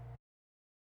right.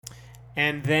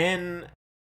 And then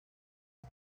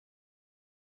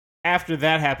after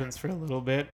that happens for a little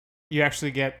bit, you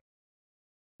actually get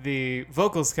the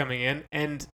vocals coming in,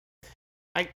 and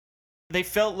they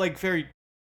felt like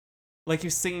you're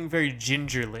singing very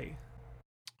gingerly.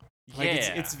 Like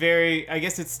Yeah, it's very, I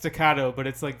guess it's staccato, but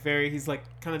it's like he's like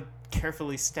kind of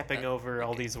carefully stepping over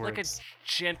all these like a words.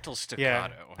 gentle Yeah,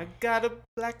 staccato. I got a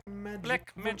black magic.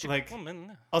 Black magic like,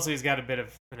 woman. also he's got a bit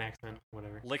of an accent,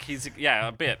 whatever. Like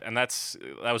a bit, and that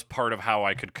was part of how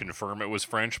I could confirm it was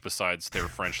French. Besides their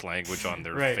French language on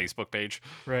their Right. Facebook page.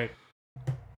 Right.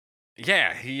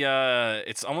 Yeah,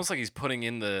 it's almost like he's putting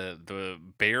in the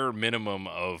bare minimum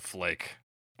of like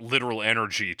literal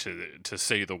energy to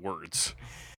say the words.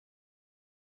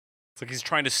 It's like he's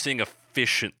trying to sing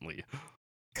efficiently.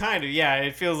 Kind of, yeah.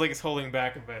 It feels like it's holding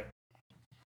back a bit.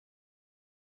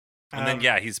 And then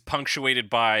he's punctuated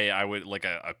by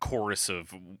a chorus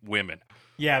of women.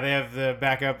 Yeah, they have the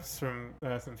backups from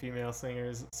some female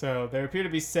singers. So there appear to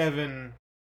be 7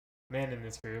 men in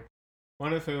this group,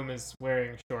 one of whom is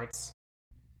wearing shorts.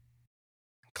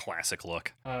 Classic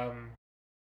look.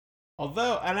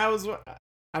 Although, I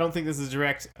don't think this is a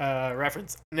direct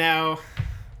reference. Now,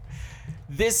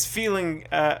 this feeling,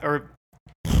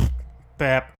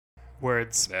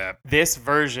 words. Yeah. This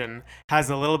version has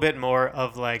a little bit more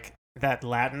of like that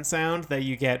Latin sound that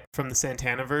you get from the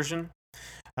Santana version,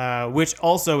 which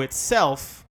also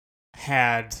itself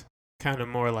had kind of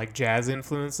more like jazz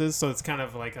influences. So it's kind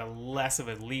of like a less of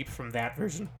a leap from that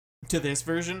version to this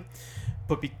version.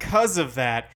 But because of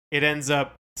that, it ends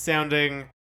up sounding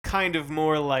kind of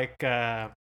more like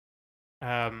a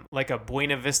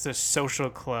Buena Vista Social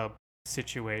Club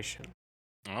situation.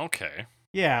 Okay.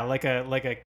 Yeah, like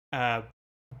a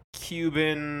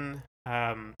Cuban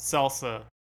salsa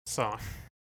song.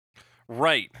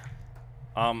 Right.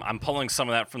 I'm pulling some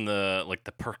of that from the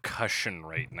percussion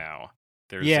right now.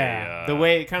 There's The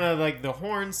way kind of like the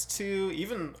horns too.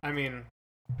 Even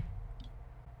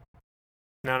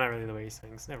no, not really the way he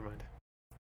sings. Never mind.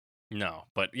 No,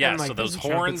 but yeah, And, like, so those there's a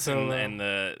trumpet horns solo. and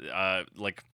the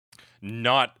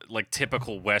not like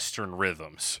typical Western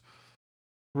rhythms.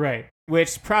 Right.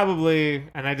 Which probably,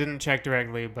 and I didn't check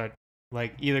directly, but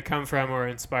like either come from or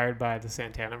inspired by the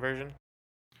Santana version.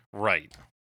 Right.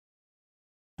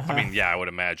 I mean, yeah, I would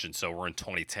imagine so. We're in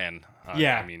 2010.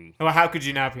 Yeah. I mean, well, how could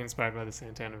you not be inspired by the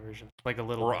Santana version? Like a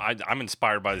little bit. I'm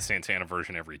inspired by the Santana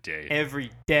version every day.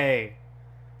 Every day.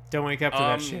 Don't wake up to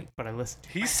that Um, shit, but I listen to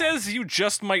it. He says you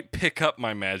just might pick up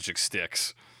my magic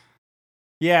sticks.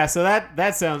 Yeah, so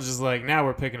that sounds just like now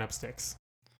we're picking up sticks.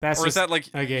 That's Or is just that like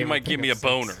a game you of might pick give me a up sticks.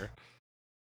 boner?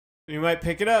 You might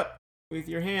pick it up with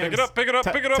your hands. Pick it up, pick it up,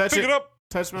 Tou- pick it up, touch pick it up.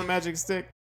 Touch my magic stick.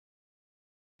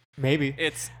 Maybe.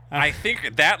 I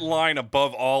think that line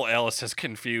above all else has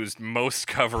confused most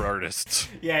cover artists.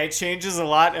 Yeah, it changes a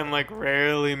lot and like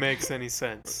rarely makes any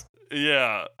sense.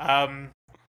 Yeah.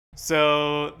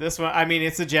 So this one, I mean,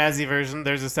 it's a jazzy version.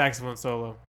 There's a saxophone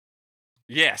solo,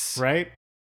 Yes. right?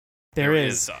 There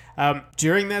is.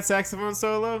 During that saxophone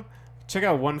solo, check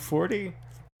out 140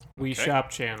 We Okay. Shop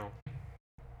channel.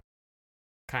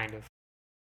 Kind of.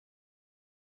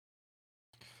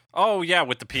 Oh yeah,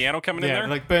 with the piano coming in Yeah, there.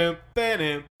 like bam,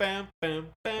 bam, bam, bam,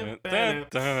 bam,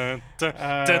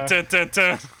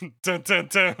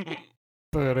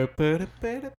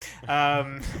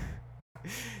 bam.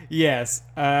 Yes.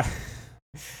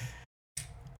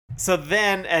 So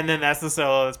then, and then that's the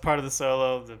solo. That's part of the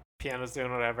solo. The piano's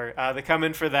doing whatever. They come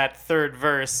in for that third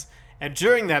verse, and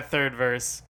during that third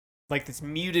verse, like this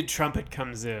muted trumpet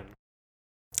comes in,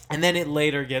 and then it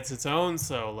later gets its own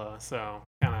solo. So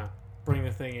kind of bring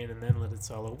the thing in and then let it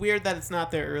solo. Weird that it's not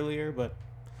there earlier, but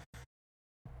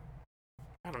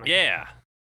I don't know. Yeah.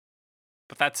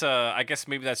 But that's I guess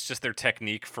maybe that's just their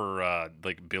technique for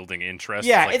like building interest.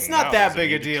 Yeah, like, it's not no, that there's big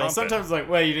a muted deal. trumpet. Sometimes, like,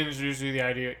 well, you didn't introduce me to the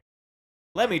idea.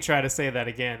 Let me try to say that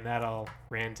again. That all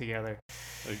ran together.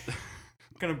 Like,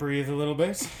 Gonna breathe a little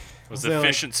bit. it was So, like,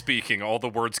 efficient speaking. All the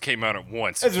words came out at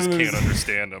once. You just can't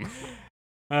understand them.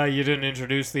 You didn't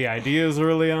introduce the ideas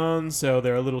early on, so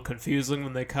they're a little confusing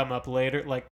when they come up later.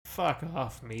 Like, fuck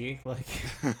off, me. Like,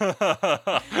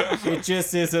 it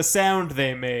just is a sound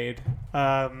they made.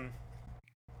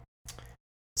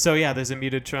 So yeah, there's a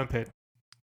muted trumpet.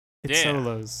 It Yeah.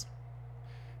 solos.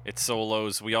 It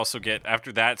solos. We also get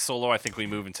after that solo. I think we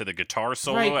move into the guitar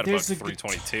solo Right, at about there's a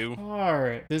 322.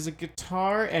 guitar. There's a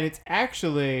guitar, and it's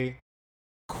actually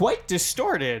quite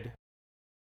distorted.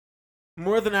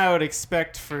 More than I would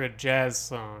expect for a jazz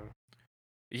song.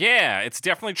 Yeah, it's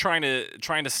definitely trying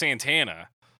to Santana.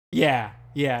 Yeah,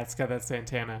 it's got that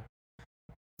Santana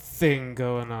thing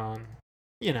going on.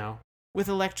 You know, with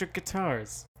electric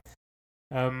guitars.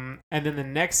 And then the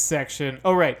next section.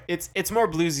 Oh, right. It's more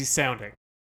bluesy sounding,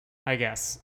 I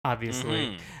guess.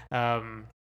 Obviously, Mhm.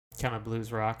 kind of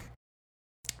blues rock.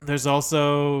 There's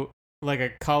also like a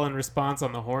call and response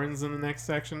on the horns in the next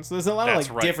section. So there's a lot of That's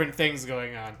like right. different things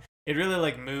going on. It really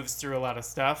like moves through a lot of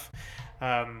stuff,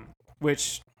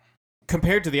 which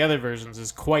compared to the other versions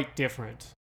is quite different.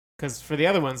 Because for the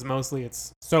other ones, mostly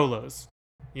it's solos.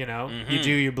 You know, you Mhm.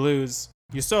 do your blues,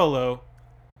 you solo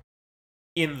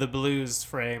in the blues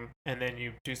frame, and then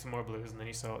you do some more blues, and then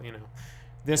you solo. You know,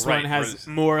 this Right, one has whereas-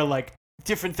 more like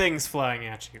different things flying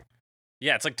at you.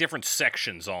 Yeah, it's like different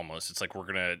sections almost. It's like we're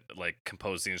gonna like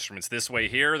compose the instruments this way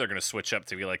here. They're gonna switch up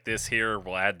to be like this here.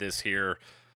 We'll add this here,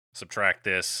 subtract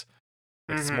this.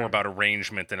 It's Mhm. more about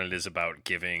arrangement than it is about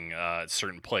giving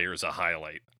certain players a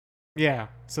highlight. Yeah.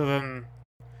 So then.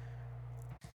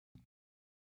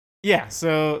 Yeah.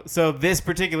 So this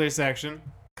particular section,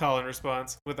 call and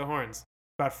response with the horns,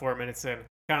 about 4 minutes in,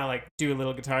 kind of like do a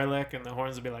little guitar lick, and the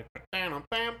horns will be like, and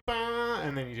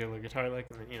then you do a little guitar lick,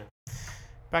 and then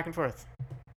back and forth.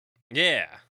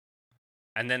 Yeah.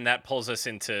 And then that pulls us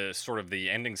into sort of the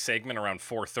ending segment around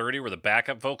 4:30 where the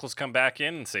backup vocals come back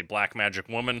in and say Black Magic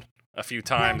Woman a few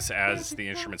times as the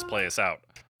instruments play us out.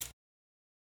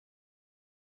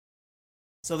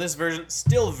 So this version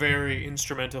still very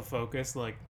instrumental focused,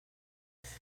 like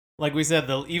we said,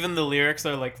 even the lyrics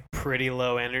are like pretty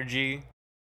low energy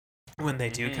when they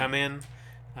do Mhm. come in,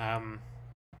 and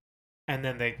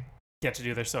then they get to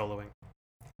do their soloing.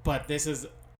 But this is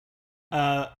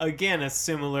again a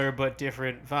similar but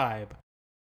different vibe.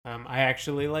 I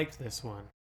actually liked this one.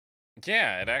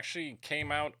 Yeah, it actually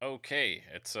came out okay.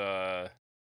 It's I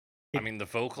mean the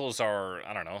vocals are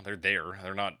I don't know, they're there.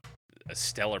 They're not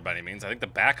stellar by any means. I think the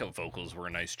backup vocals were a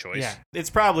nice choice. Yeah, it's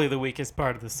probably the weakest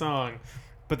part of the song,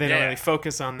 but they don't Yeah. really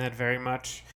focus on that very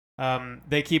much.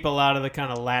 They keep a lot of the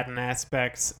kind of Latin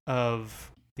aspects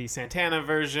of the Santana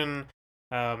version,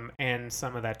 and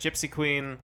some of that Gypsy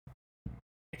Queen.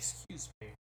 Excuse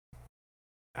me.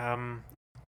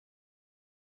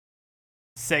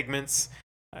 Segments,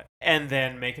 and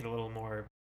then make it a little more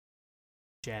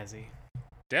jazzy.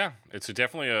 Yeah, it's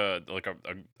definitely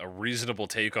a reasonable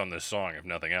take on this song if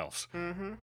nothing else.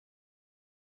 Mm-hmm.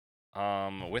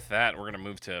 With that, we're gonna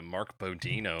move to Mark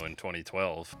Bodino in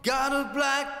 2012. Got a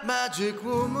black magic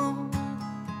woman.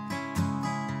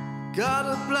 Got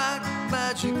a black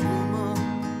magic woman.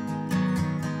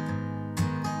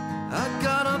 I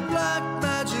got a black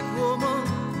magic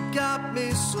woman. Got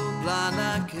me so blind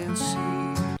I can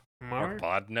see. Mark?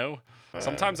 Bodno.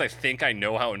 Sometimes I think I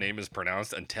know how a name is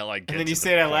pronounced until I get. And then to you the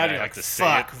say it out point loud, I you're have like, to say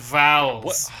fuck, it. vowels.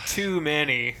 What? Too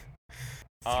many.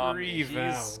 Three He's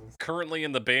vowels. currently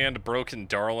in the band Broken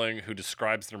Darling, who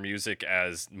describes their music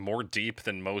as more deep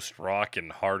than most rock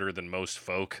and harder than most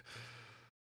folk.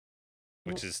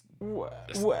 Which is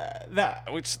That.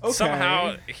 which Okay.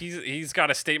 somehow he's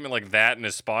got a statement like that in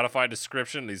his Spotify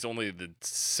description. He's only the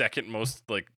second most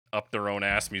like up their own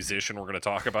ass musician we're gonna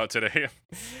talk about today.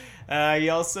 He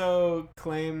also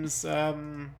claims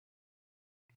to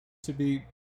be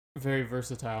very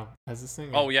versatile as a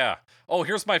singer. Oh yeah. Oh,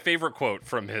 here's my favorite quote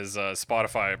from his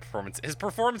Spotify performance. His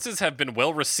performances have been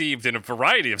well received in a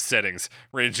variety of settings,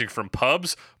 ranging from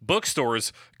pubs,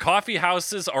 bookstores, coffee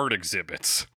houses, art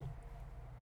exhibits.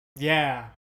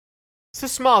 Yeah. So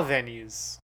small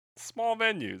venues, Small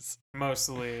venues.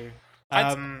 mostly.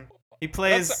 I'd- He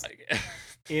plays That's-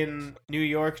 in New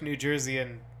York, New Jersey,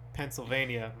 and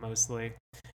Pennsylvania, mostly.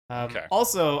 Okay.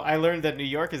 Also, I learned that New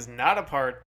York is not a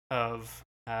part of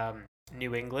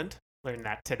New England. Learned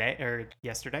that today, or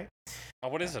yesterday. Oh,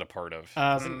 what is it a part of?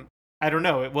 I don't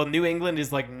know. Well, New England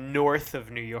is like north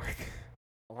of New York.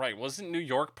 Right, wasn't New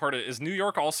York part of... Is New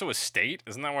York also a state?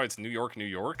 Isn't that why it's New York, New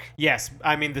York? Yes,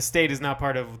 I mean the state is not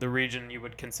part of the region you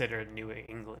would consider New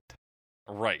England.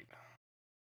 Right.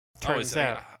 Turns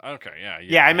out. Okay, yeah.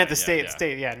 Yeah, I meant the yeah.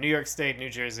 state. Yeah, New York State, New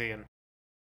Jersey, and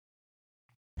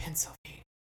Pennsylvania.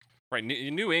 Right,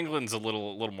 New England's a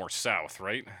little more south,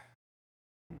 right?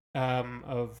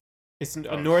 It's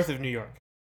Oh, north of New York.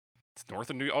 It's north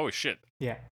of New... Oh, shit.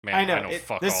 Yeah, Man, I know.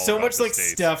 fuck There's all so about much the like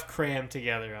states. stuff crammed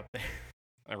together up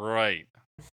there. Right.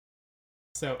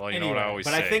 So Well, you know anyway, what I always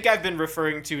but I say. think I've been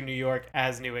referring to New York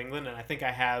as New England, and I think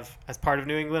I have as part of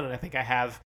New England, and I think I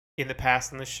have in the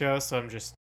past on the show. So I'm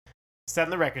just setting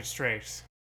the record straight.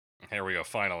 Here we go,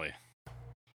 finally.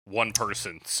 One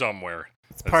person somewhere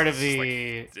It's part of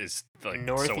It's the is like so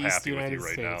Northeast happy United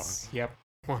with you right States. Yep,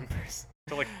 one person. now.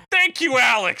 They're like, thank you,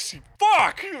 Alex!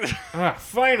 Fuck!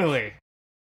 Finally,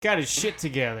 got his shit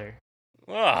together.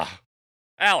 Ah.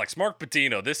 Alex, Mark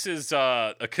Patino, this is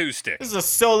acoustic. This is a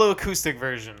solo acoustic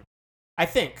version, I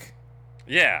think.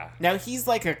 Yeah. Now he's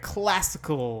like a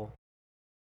classical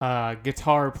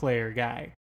guitar player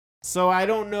guy, so I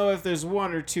don't know if there's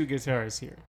one or two guitars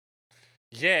here.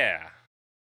 Yeah.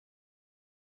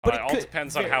 But It it all could-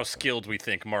 depends on very- how skilled we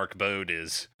think Mark Bode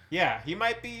is. Yeah, he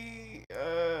might be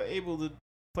able to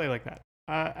play like that.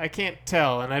 I can't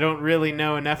tell, and I don't really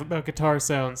know enough about guitar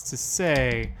sounds to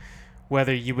say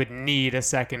whether you would need a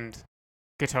second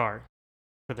guitar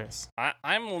for this.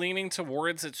 I'm leaning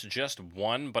towards it's just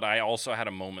one, but I also had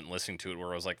a moment listening to it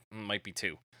where I was like, might be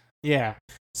two. Yeah,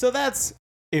 so that's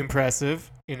impressive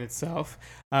in itself.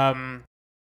 The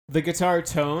guitar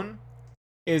tone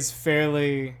is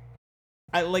fairly,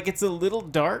 it's a little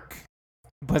dark,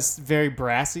 but it's very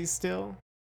brassy still.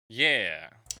 Yeah.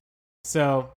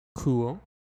 So cool.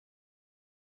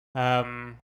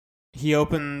 He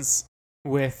opens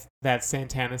with that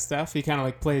Santana stuff. He kind of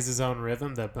like plays his own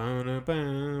rhythm, the Dun,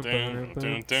 dun,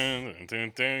 dun,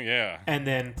 dun, dun, yeah. and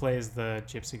then plays the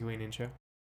Gypsy Queen intro.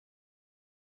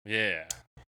 Yeah.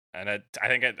 And I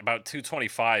think at about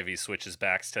 2:25 he switches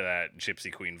back to that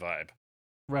Gypsy Queen vibe.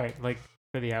 Right, like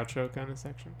for the outro kind of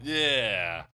section.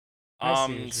 Yeah. I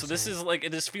see what you're So this saying. is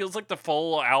like this feels like the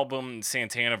full album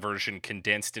Santana version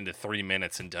condensed into 3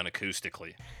 minutes and done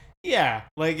acoustically. Yeah,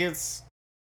 like it's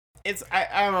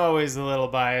I'm always a little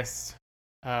biased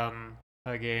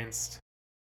against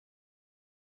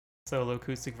solo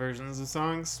acoustic versions of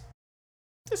songs.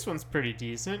 This one's pretty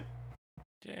decent.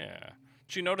 Yeah.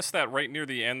 Did you notice that right near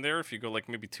the end there, if you go like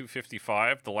maybe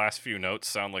 2:55, the last few notes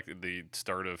sound like the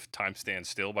start of Time Stands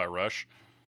Still by Rush?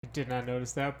 I did not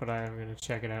notice that, but I am going to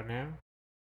check it out now.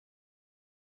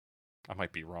 I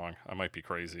might be wrong. I might be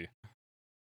crazy.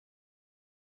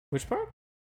 Which part?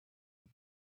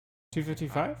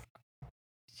 255?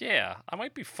 Yeah, I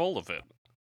might be full of it.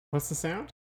 What's the sound?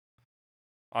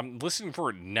 I'm listening for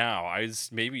it now. I was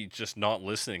maybe just not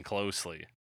listening closely.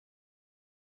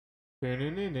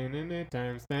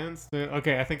 Time stands still.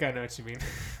 Okay, I think I know what you mean.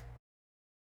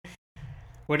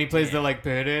 When he plays the like.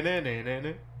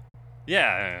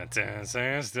 Yeah, Time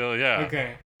Stands Still, yeah.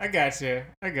 Okay, I got you.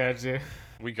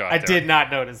 We got I there. did not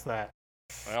notice that.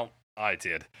 Well, I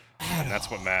did. And that's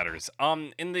what matters.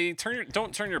 In the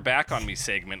don't turn your back on me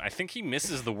segment, I think he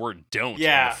misses the word don't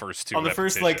Yeah, on the first two on the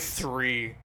first like repetitions.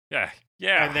 3,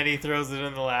 Yeah. and then he throws it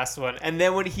in the last one, and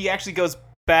then when he actually goes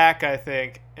back, I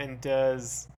think, and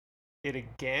does it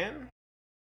again.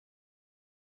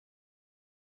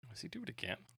 Does he do it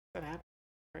again? That happened?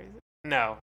 Crazy?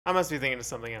 No, I must be thinking of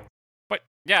something else. But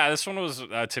yeah, this one was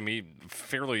to me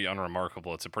fairly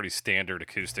unremarkable. It's a pretty standard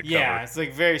acoustic Yeah, cover. it's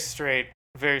like very straight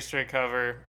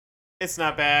cover. It's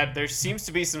not bad. There seems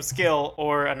to be some skill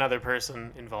or another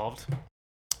person involved,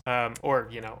 or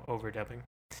overdubbing.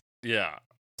 Yeah.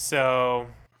 So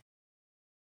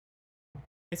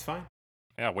it's fine.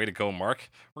 Yeah, way to go, Mark.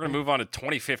 We're gonna move on to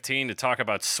 2015 to talk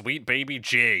about Sweet Baby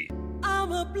J.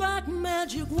 I'm a black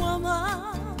magic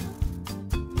woman.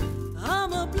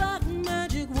 I'm a black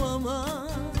magic woman.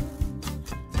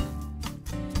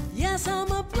 Yes,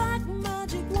 I'm a black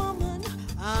magic woman.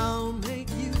 I'll make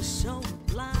you so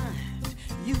blind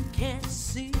you can't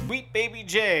see. Sweet Baby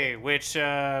J, which,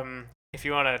 if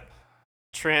you want to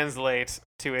translate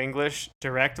to English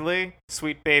directly,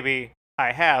 Sweet Baby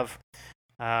I Have.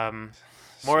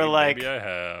 More Sweet like Baby I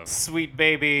have. Sweet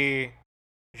Baby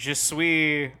Je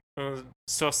suis un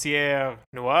sorcière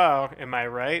noir, am I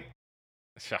right?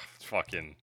 Yeah,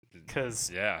 fucking.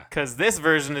 Because Yeah. this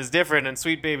version is different, and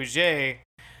Sweet Baby J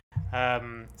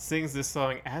sings this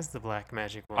song as the Black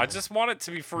Magic Woman. I just want it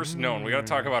to be first known. We gotta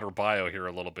talk about her bio here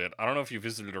a little bit. I don't know if you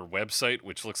visited her website,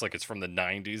 which looks like it's from the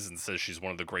 90s and says she's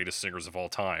one of the greatest singers of all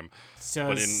time.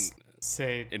 But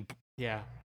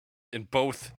in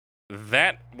both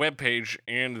that webpage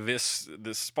and this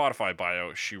Spotify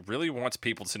bio, she really wants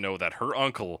people to know that her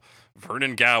uncle,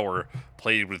 Vernon Gower,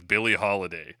 played with Billie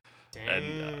Holiday.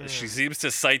 And she seems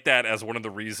to cite that as one of the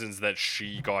reasons that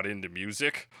she got into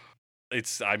music.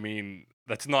 That's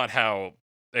not how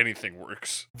anything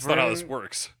works. It's not how this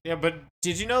works. Yeah, but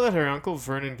did you know that her uncle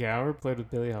Vernon Gower played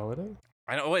with Billie Holiday?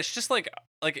 I know, it's just like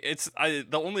the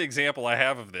only example I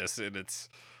have of this, and it's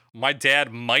my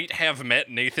dad might have met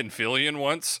Nathan Fillion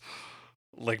once,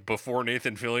 like before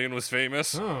Nathan Fillion was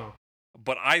famous, Oh,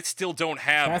 but I still don't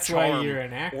have that's why charm you're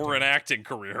an actor. or an acting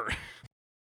career.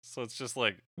 So it's just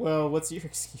like, Well, what's your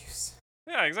excuse?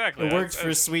 yeah, exactly. It worked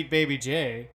for Sweet Baby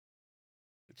J.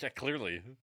 Yeah, clearly.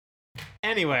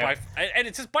 Anyway, And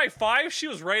it's just by 5 she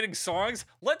was writing songs.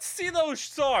 Let's see those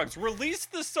songs. Release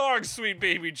the songs, Sweet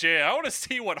Baby J. I want to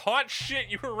see what hot shit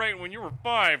you were writing when you were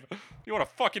 5. You want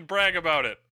to fucking brag about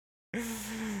it.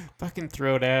 fucking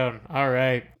throw down. All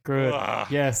right, good. Ugh.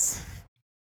 Yes.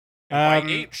 By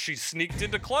 8, she sneaked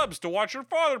into clubs to watch her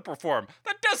father perform.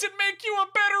 That doesn't make you a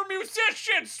better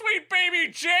musician, Sweet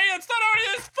Baby J. That's not how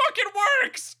any of this fucking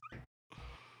works.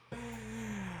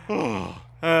 All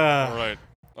right,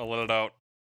 I'll let it out.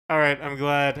 All right, I'm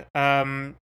glad.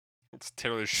 Let's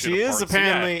tear this shit She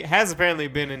apart. has apparently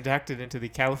been inducted into the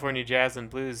California Jazz and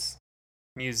Blues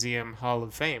Museum Hall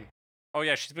of Fame. Oh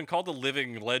yeah, she's been called a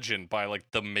living legend by like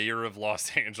the mayor of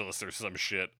Los Angeles or some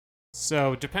shit.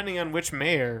 So, depending on which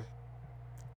mayor,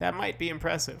 that might be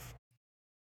impressive.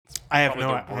 I have Probably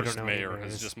no. the I don't worst know. mayor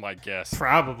is just my guess.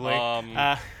 probably.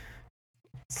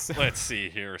 So- Let's see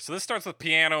here. So this starts with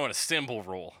piano and a cymbal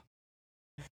roll.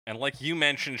 And like you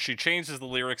mentioned, she changes the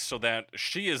lyrics so that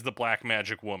she is the Black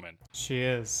Magic Woman, she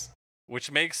is. which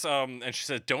makes and she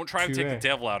says, "Don't try to take the Correct.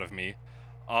 devil out of me."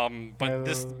 But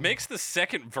this Hello. makes the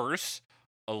second verse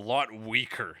a lot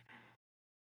weaker.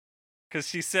 Cuz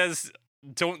she says,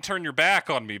 "Don't turn your back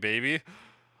on me, baby."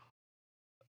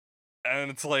 And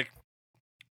it's like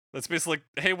that's basically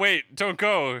like, "Hey, wait, don't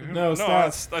go." No,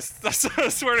 stop. I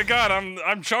swear to God,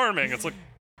 I'm charming. It's like,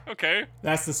 okay.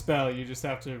 That's the spell. You just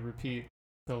have to repeat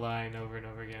the line over and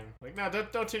over again. Like, no,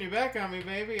 don't turn your back on me,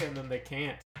 baby. And then they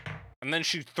can't. And then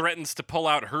she threatens to pull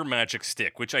out her magic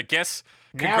stick, which I guess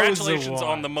Now is the congratulations on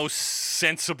one. the most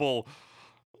sensible,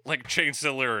 like, change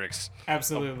the lyrics.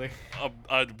 Absolutely.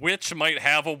 A witch might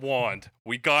have a wand.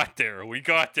 We got there,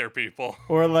 people.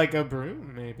 Or like a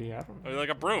broom, maybe. I don't know. Like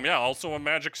a broom, yeah. Also a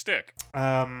magic stick.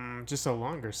 Just a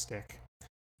longer stick.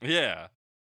 Yeah.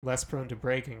 Less prone to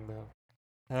breaking, though.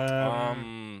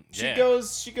 She Yeah.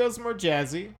 goes more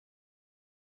jazzy.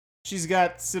 She's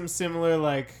got some similar,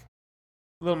 like,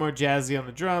 a little more jazzy on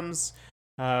the drums.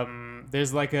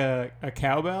 There's like a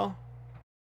cowbell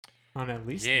on at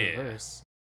least the Yeah. verse.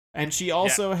 And she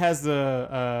also has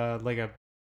the like a,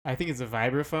 I think it's a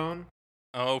vibraphone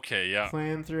Okay, yeah.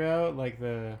 playing throughout, like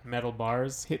the metal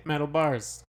bars, hit metal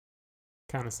bars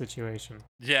kind of situation.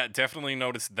 Yeah, definitely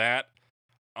noticed that.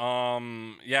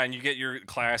 Yeah, and you get your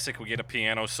classic, we get a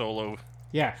piano solo.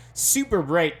 Yeah, super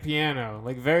bright piano,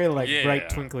 like very like Yeah. bright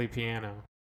twinkly piano.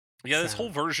 Yeah, this So- whole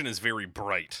version is very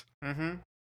bright. Mm-hmm.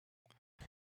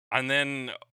 And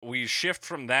then we shift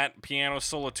from that piano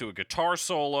solo to a guitar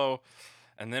solo.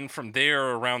 And then from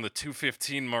there, around the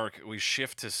 2:15 mark, we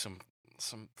shift to some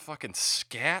fucking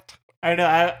scat. I know.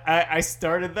 I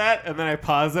started that and then I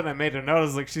paused it and I made a note. I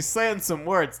was like, she's saying some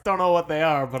words. Don't know what they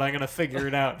are, but I'm going to figure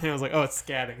it out. And I was like, oh, it's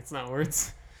scatting. It's not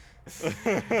words.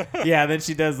 Yeah, then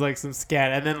she does like some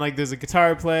scat. And then like there's a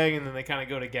guitar playing and then they kind of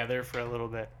go together for a little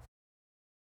bit.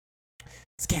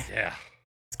 Scat. Yeah.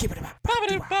 Skip it about.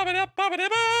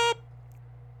 Ba-ba-da-ba-ba-da-ba-ba-da-ba.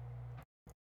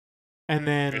 And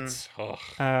then It's,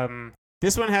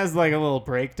 this one has like a little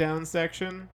breakdown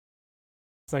section.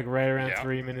 It's like right around Yeah.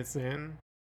 3 minutes in.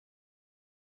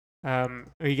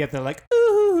 You get the like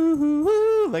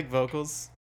ooh, like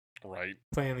vocals right.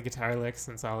 playing the guitar licks,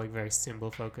 and it's all like very cymbal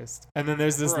focused. And then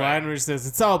there's this Right. line where it says,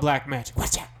 "It's all black magic.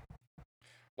 Watch out!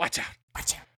 Watch out.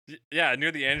 Watch out!" Yeah,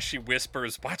 near the end, she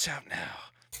whispers, "Watch out now."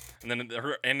 And then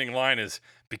her ending line is,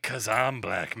 "Because I'm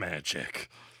black magic."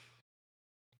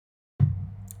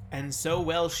 And so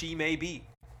well she may be.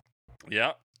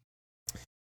 Yeah.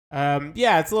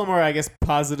 Yeah, it's a little more, I guess,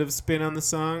 positive spin on the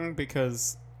song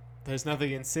because there's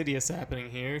nothing insidious happening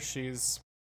here. She's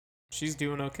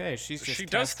doing okay. She's just She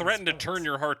does casting threaten to spells. turn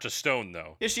your heart to stone,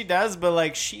 though. Yeah, she does, but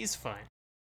like she's fine.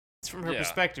 It's from her Yeah.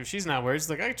 perspective. She's not worried. She's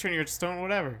like, I can turn you to stone,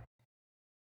 whatever.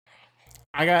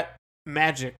 I got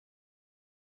magic.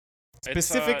 It's,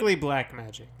 Specifically black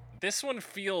magic. This one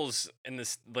feels in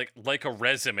this like a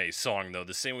resume song, though.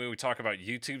 The same way we talk about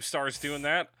YouTube stars doing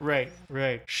that. Right.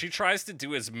 She tries to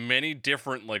do as many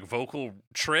different like vocal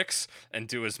tricks and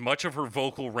do as much of her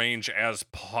vocal range as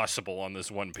possible on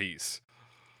this one piece.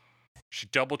 She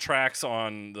double tracks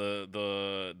on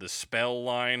the spell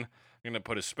line. I'm gonna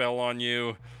put a spell on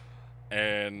you,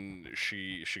 and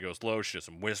she goes low. She does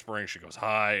some whispering. She goes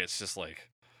high. It's just like,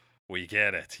 we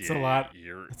get it. It's a lot.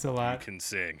 It's a lot. You can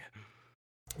sing.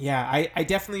 Yeah, I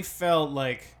definitely felt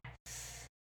like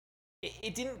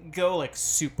it didn't go like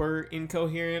super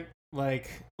incoherent, like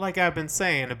I've been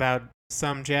saying about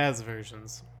some jazz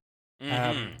versions.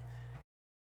 Mhm.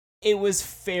 It was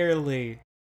fairly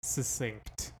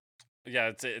succinct.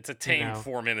 Yeah, it's a tame know.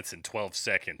 4 minutes and 12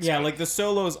 seconds. Yeah, but- like the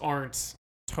solos aren't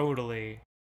totally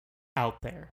out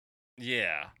there.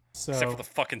 yeah. So Except for the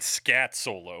fucking scat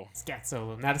solo. scat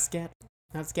solo, not a scat.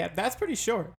 That's pretty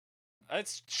short.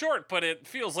 It's short, but it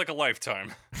feels like a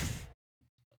lifetime.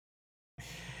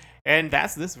 And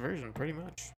that's this version, pretty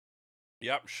much.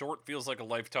 Yep, short feels like a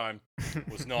lifetime.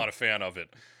 Was not a fan of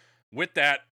it. With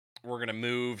that, we're going to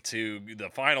move to the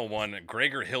final one,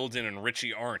 Gregor Hilden and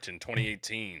Richie Arndt in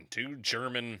 2018. Two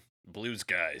German blues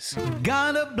guys.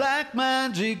 Got a black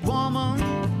magic woman.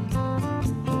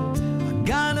 I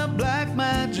got a black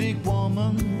magic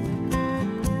woman.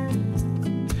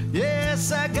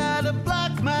 Yes, I got a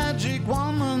black magic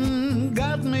woman.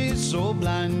 Got me so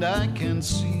blind I can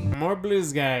see. More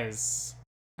blues guys.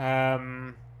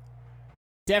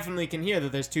 Definitely can hear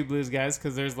that there's two blues guys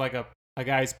because there's like a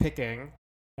guy who's picking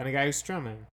and a guy who's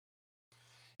strumming.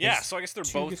 Yeah, There's so I guess they're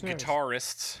two both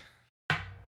guitarists. guitarists.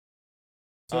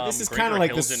 So this is Gregor kind of like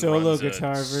the Hilden solo runs a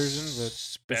guitar version, but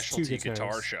there's two specialty guitar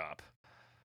guitars. shop.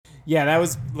 Yeah, that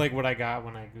was like what I got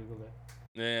when I googled it.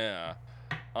 Yeah.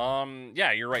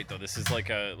 Yeah, you're right though. This is like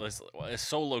a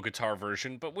solo guitar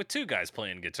version, but with two guys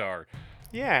playing guitar.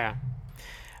 Yeah.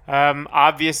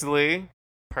 Obviously,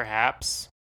 perhaps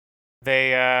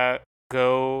they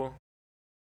go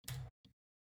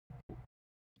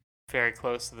very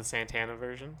close to the Santana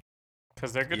version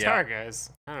because they're guitar guys.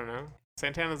 I don't know.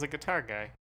 Santana's a guitar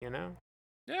guy, you know.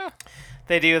 Yeah.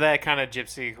 They do that kind of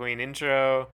Gypsy Queen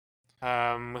intro,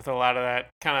 with a lot of that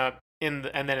kind of and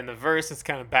then in the verse it's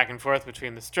kind of back and forth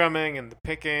between the strumming and the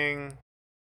picking,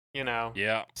 you know.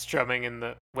 Yeah. Strumming in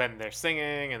the when they're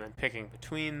singing and then picking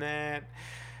between that.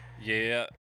 Yeah.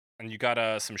 And you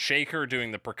got some shaker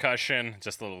doing the percussion,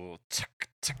 just a little tick,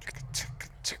 tick, tick,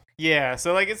 tick. Yeah,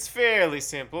 so like it's fairly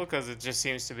simple because it just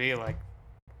seems to be like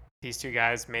these two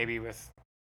guys maybe with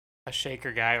a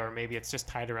shaker guy, or maybe it's just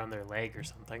tied around their leg or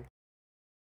something.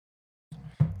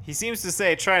 He seems to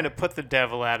say trying to put the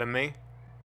devil out of me,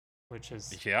 which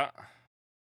is Yeah.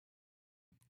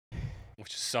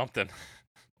 Which is something.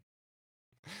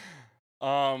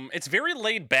 It's very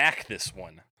laid back, this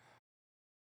one.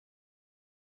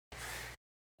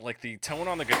 Like the tone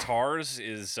on the guitars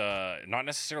is not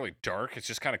necessarily dark, it's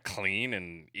just kind of clean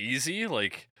and easy.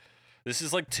 Like this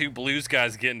is like two blues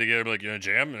guys getting together, like, you know,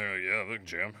 jam, yeah, look,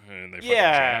 jam, and they fucking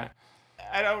yeah. jam.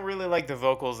 I don't really like the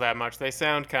vocals that much. They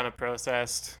sound kind of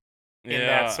processed in Yeah.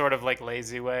 that sort of like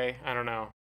lazy way. I don't know.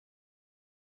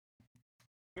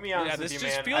 To be honest Yeah, this with you,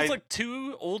 just man, feels like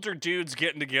two older dudes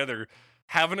getting together,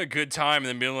 having a good time, and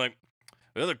then being like,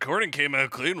 well, the recording came out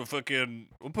clean. We'll put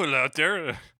it out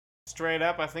there. Straight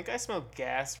up, I think I smell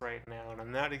gas right now, and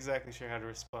I'm not exactly sure how to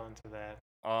respond to that.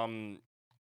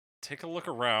 Take a look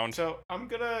around. So I'm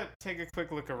gonna take a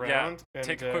quick look around. And,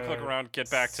 take a quick look around. Get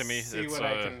back to me. See what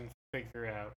I can figure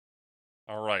out.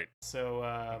 All right. So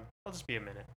I'll just be a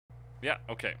minute. Yeah.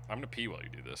 Okay. I'm gonna pee while you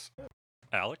do this.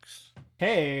 Alex,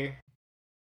 Hey.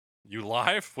 you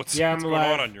live? What's Yeah, I'm going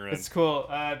alive. on your end? It's cool.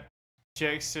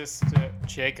 Jake's just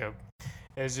Jacob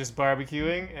is just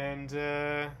barbecuing,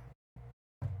 and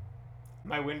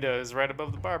my window is right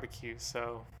above the barbecue,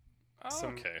 so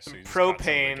some okay. So some you just got some of the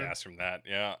propane gas from that.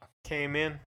 Yeah. came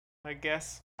in. I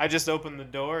guess I just opened the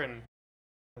door, and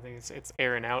I think it's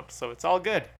airing out, so it's all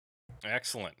good.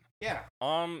 Excellent. Yeah.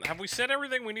 Have we said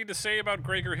everything we need to say about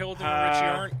Gregor Hilden and Richie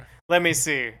Arndt? Let me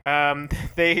see.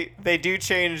 They do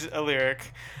change a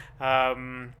lyric.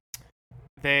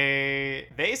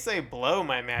 They say blow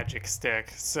my magic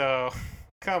stick. So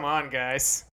come on,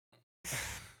 guys.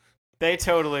 They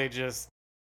totally just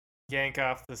yank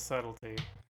off the subtlety.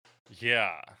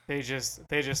 Yeah. They just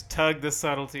tug the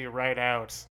subtlety right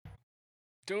out.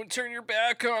 Don't turn your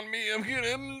back on me. I'm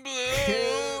gonna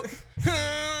blow.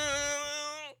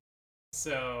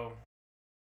 So,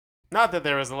 not that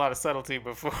there was a lot of subtlety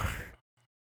before.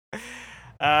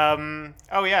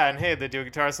 Oh yeah, and hey, they do a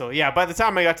guitar solo. Yeah, by the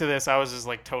time I got to this, I was just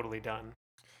like totally done. Me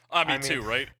I mean, too,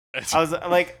 right? I was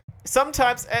like,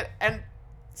 sometimes, and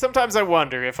sometimes I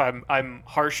wonder if I'm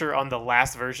harsher on the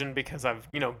last version because I've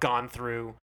gone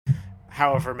through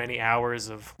however many hours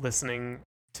of listening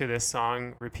to this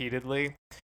song repeatedly.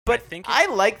 But I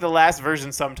like the last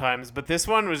version sometimes, but this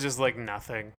one was just like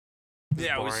nothing.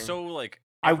 Yeah, it was boring. so like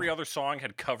every other song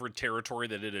had covered territory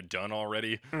that it had done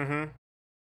already. Mm-hmm.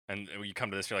 And when you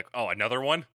come to this, you're like, oh, another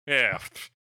one? Yeah.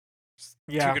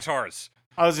 Yeah. Two guitars.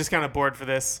 I was just kind of bored for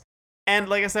this, and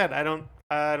like I said, I don't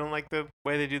like the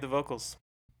way they do the vocals.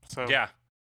 So Yeah.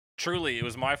 Truly, it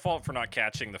was my fault for not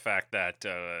catching the fact that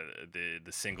the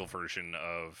single version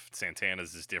of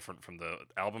Santana's is different from the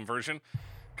album version,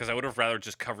 because I would have rather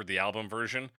just covered the album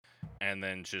version and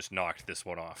then just knocked this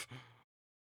one off.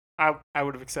 I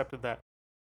would have accepted that.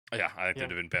 Yeah, I think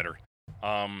that'd have been better.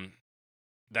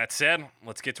 That said,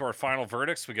 let's get to our final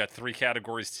verdicts. We got 3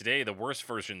 categories today: the worst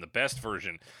version, the best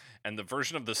version, and the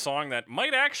version of the song that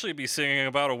might actually be singing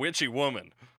about a witchy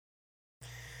woman.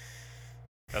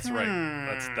 That's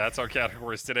right. That's our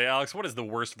categories today. Alex, what is the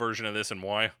worst version of this and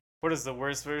why? What is the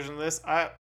worst version of this? I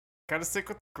gotta stick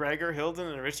with Gregor Hilden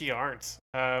and Richie Arndt.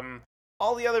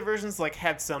 All the other versions like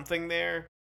had something there.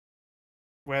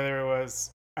 Whether it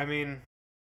was, I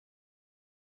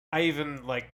even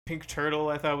like Pink Turtle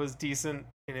I thought was decent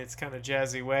in its kind of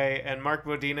jazzy way, and Mark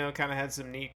Bodino kind of had some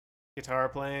neat guitar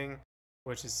playing,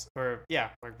 Mark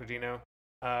Bodino.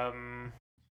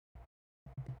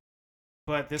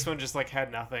 But this one just like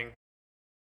had nothing.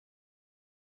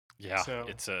 Yeah, So,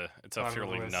 it's a bottom of the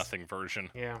fairly list. nothing version.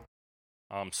 Yeah.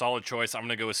 Solid choice. I'm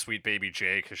gonna go with Sweet Baby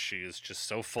J because she is just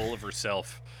so full of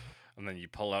herself, and then you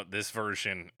pull out this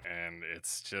version, and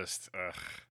it's just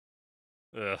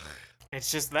ugh.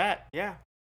 It's just that, yeah.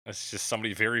 It's just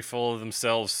somebody very full of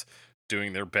themselves,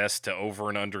 doing their best to over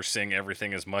and under sing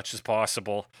everything as much as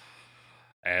possible,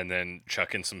 and then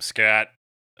chuck in some scat,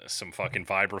 some fucking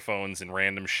vibraphones and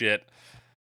random shit,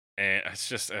 and it's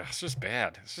just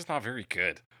bad. It's just not very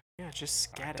good. Yeah, just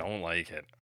I scat it. don't like it.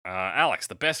 Alex,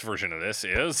 the best version of this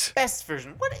is Best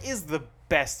version. What is the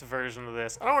best version of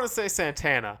this? I don't want to say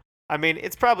Santana. I mean,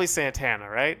 it's probably Santana,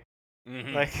 right?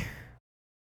 Mhm. Like,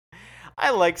 I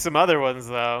like some other ones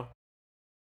though.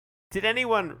 Did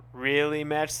anyone really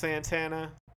match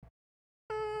Santana?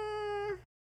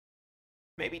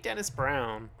 Maybe Dennis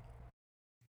Brown.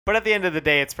 But at the end of the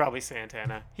day, it's probably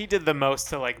Santana. He did the most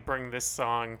to like bring this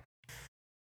song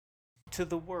to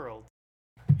the world.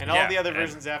 And all Yeah, the other and-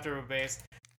 versions after were based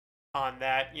on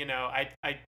that.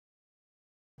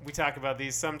 We talk about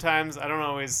these sometimes. I don't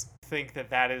always think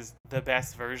that is the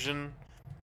best version.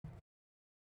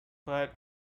 But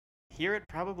here it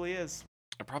probably is.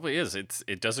 It probably is. It's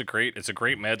a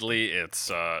great medley. It's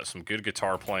some good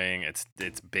guitar playing. It's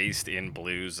based in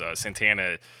blues.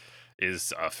 Santana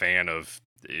is a fan of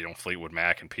Fleetwood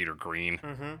Mac and Peter Green.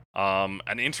 Mm-hmm.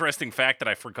 An interesting fact that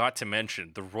I forgot to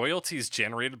mention: the royalties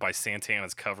generated by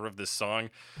Santana's cover of this song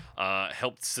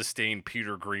helped sustain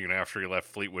Peter Green after he left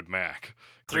Fleetwood Mac.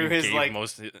 Through Green his, gave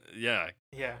like- yeah.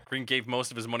 Green gave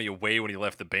most of his money away when he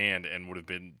left the band and would have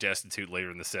been destitute later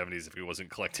in the 70s if he wasn't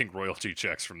collecting royalty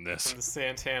checks from this. From the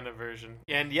Santana version.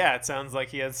 And yeah, it sounds like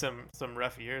he had some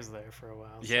rough years there for a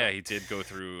while. Yeah, he did go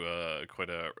through quite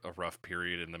a rough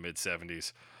period in the mid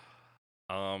 70s.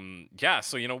 Yeah,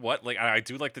 so you know what? Like, I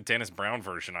do like the Dennis Brown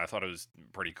version. I thought it was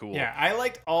pretty cool. Yeah, I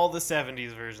liked all the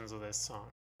 70s versions of this song.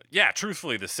 Yeah,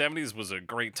 truthfully, the 70s was a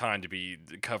great time to be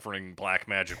covering Black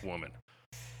Magic Woman.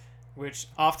 Which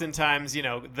oftentimes,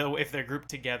 though if they're grouped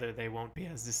together, they won't be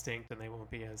as distinct and they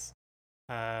won't be as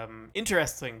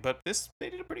interesting. But they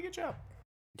did a pretty good job.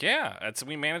 Yeah,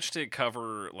 we managed to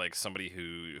cover like somebody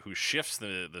who shifts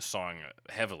the song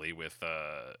heavily with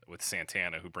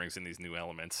Santana, who brings in these new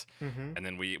elements, Mm-hmm. and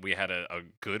then we had a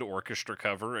good orchestra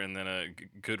cover and then a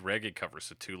good reggae cover,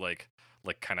 so two like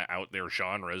kind of out there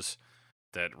genres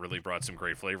that really brought some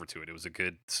great flavor to it. It was a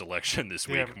good selection this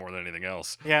Yeah. week more than anything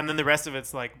else. Yeah, and then the rest of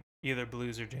it's like either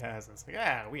blues or jazz, and it's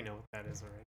like, we know what that is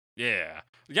already. Yeah.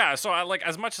 So I like,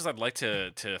 as much as I'd like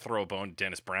to throw a bone to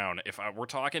Dennis Brown, if we're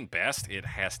talking best, it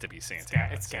has to be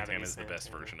Santana. It's gotta be Santana's the best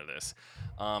Santana. version of this.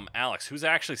 Alex, who's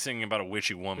actually singing about a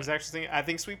witchy woman? Who's actually thinking, I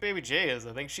think Sweet Baby J is.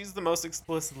 I think she's the most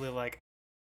explicitly like,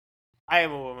 I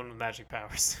am a woman with magic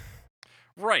powers.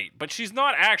 Right, but she's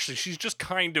not actually. She's just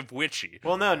kind of witchy.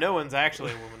 Well, no one's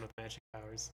actually a woman with magic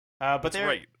powers. But That's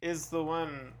there is right. the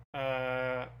one.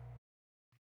 No,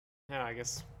 I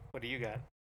guess. What do you got?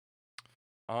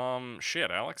 Shit,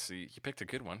 Alex, you picked a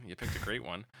good one. You picked a great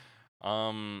one.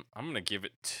 I'm gonna give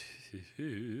it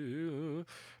to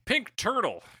Pink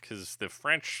Turtle, because the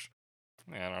French,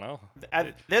 I don't know.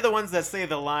 They're the ones that say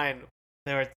the line.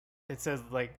 It says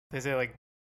like they say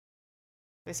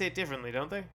it differently, don't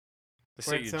they? They Where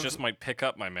say it you sounds- just might pick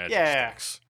up my magic Yeah.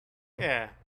 sticks. Yeah,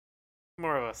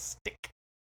 more of a stick.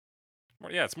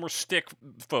 Yeah, it's more stick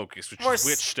focused, which More is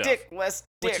witch stuff. stick, less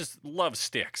Which stick. is love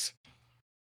sticks.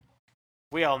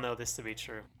 We all know this to be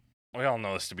true. We all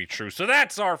know this to be true. So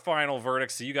that's our final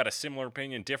verdict. So you got a similar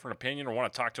opinion, different opinion, or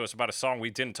want to talk to us about a song we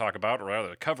didn't talk about, or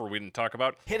rather a cover we didn't talk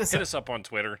about, Hit us hit up. us up on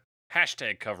Twitter.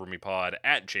 #CoverMePod,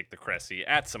 @JakeTheCressy,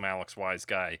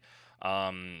 @SomeAlexWiseGuy.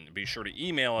 Be sure to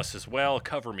email us as well,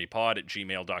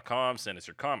 covermepod@gmail.com. Send us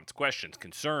your comments, questions,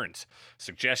 concerns,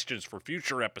 suggestions for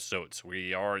future episodes.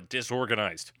 We are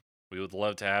disorganized. We would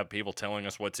love to have people telling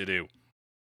us what to do.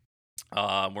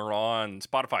 We're on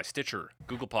Spotify, Stitcher,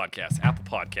 Google Podcasts, Apple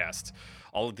Podcasts,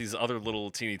 all of these other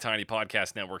little teeny tiny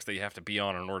podcast networks that you have to be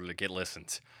on in order to get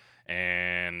listened.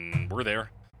 And we're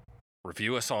there.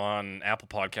 Review us on Apple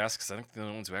Podcasts, because I think they're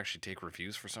the ones who actually take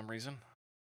reviews for some reason.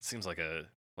 It seems like an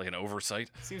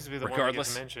oversight. Seems to be the one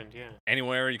Regardless. that gets mentioned. Yeah.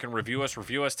 Anywhere you can review us,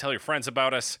 tell your friends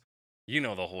about us. You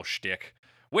know the whole shtick.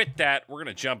 With that, we're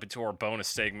going to jump into our bonus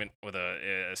segment with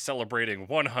a celebrating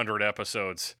 100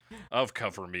 episodes of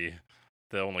Cover Me,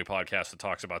 the only podcast that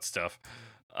talks about stuff.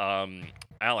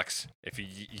 Alex, if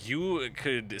you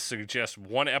could suggest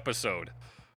one episode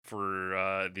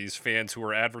for these fans who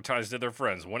are advertised to their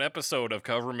friends, one episode of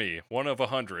Cover Me, one of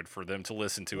 100 for them to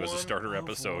listen to as a starter One of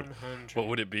episode, 100. what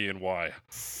would it be and why?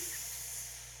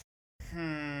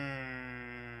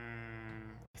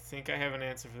 I think I have an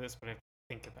answer for this, but I have to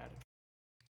think about it.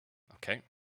 Okay,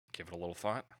 give it a little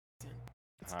thought.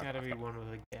 It's got to be one with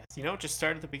a guess. Just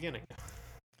start at the beginning.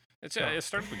 It No.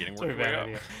 starts beginning. It's a Work very your bad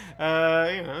way up.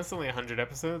 idea. It's only 100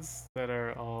 episodes that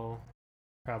are all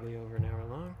probably over an hour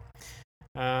long.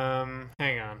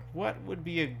 Hang on. What would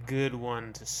be a good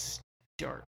one to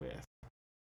start with?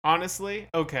 Honestly,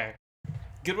 okay.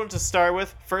 Good one to start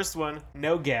with. First one,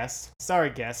 no guest. Sorry,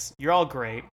 guests. You're all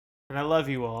great, and I love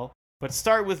you all. But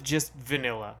start with just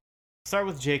vanilla. Start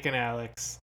with Jake and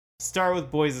Alex. Start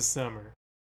with Boys of Summer.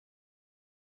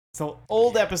 It's an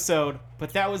old episode,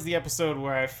 but that was the episode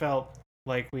where I felt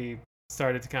like we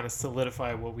started to kind of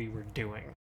solidify what we were doing.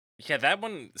 Yeah, that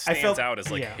one I stands felt- out as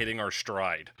like yeah. hitting our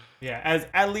stride. Yeah, as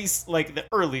at least like the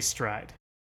early stride.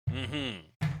 Mm-hmm.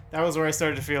 That was where I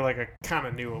started to feel like I kind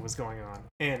of knew what was going on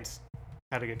and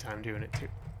had a good time doing it too.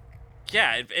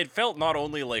 Yeah, it felt not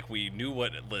only like we knew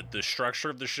what the structure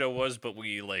of the show was, but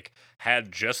we like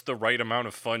had just the right amount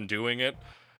of fun doing it,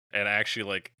 and actually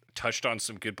like touched on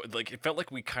some good. Like it felt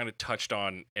like we kind of touched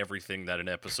on everything that an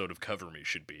episode of Cover Me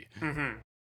should be. Mm-hmm.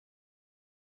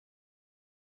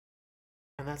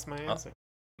 And that's my answer.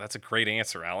 That's a great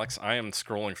answer, Alex. I am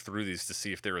scrolling through these to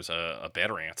see if there is a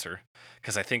better answer,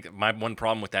 because I think my one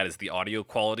problem with that is the audio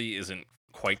quality isn't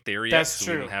quite there yet. That's so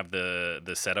true. We don't have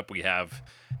the setup we have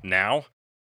now.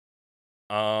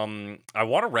 I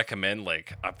want to recommend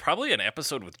like probably an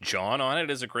episode with John on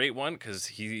it is a great one,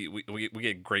 because we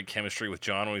get great chemistry with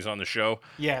John when he's on the show.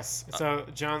 Yes. So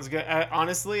John's good.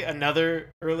 Honestly, another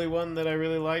early one that I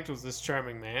really liked was This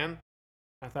Charming Man.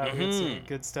 I thought we had some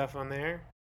good stuff on there.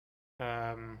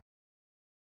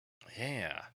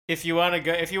 Yeah. If you want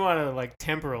to like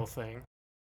temporal thing,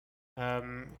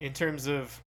 in terms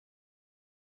of,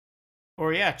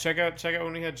 or yeah, check out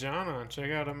when we had John on. Check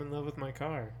out I'm in Love with My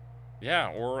Car.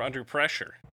 Yeah, or Under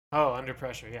Pressure. Oh, Under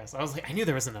Pressure. Yes, I was like, I knew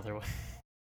there was another one.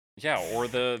 Yeah, or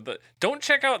the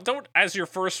don't as your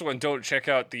first one. Don't check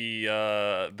out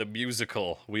the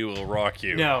musical We Will Rock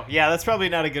You. No, yeah, that's probably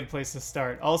not a good place to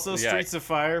start. Also, Yeah. Streets of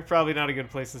Fire, probably not a good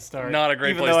place to start. Not a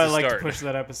great even place though to I like start. to push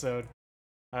that episode.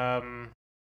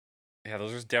 Yeah,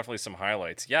 those are definitely some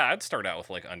highlights. Yeah, I'd start out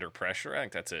with like Under Pressure. I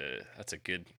think that's a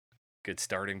good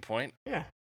starting point. Yeah.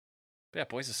 Yeah,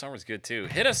 Boys of Summer's good too.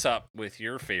 Hit us up with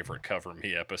your favorite Cover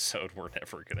Me episode. We're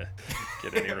never gonna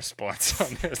get any response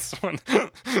on this one.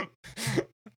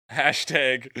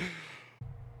 Hashtag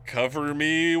Cover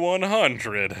Me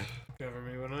 100. Cover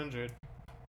Me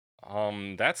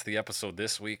 100. That's the episode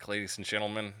this week, ladies and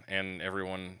gentlemen, and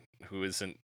everyone who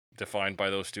isn't defined by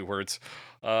those two words.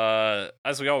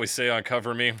 As we always say on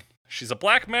Cover Me, she's a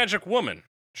black magic woman.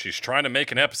 She's trying to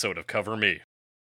make an episode of Cover Me.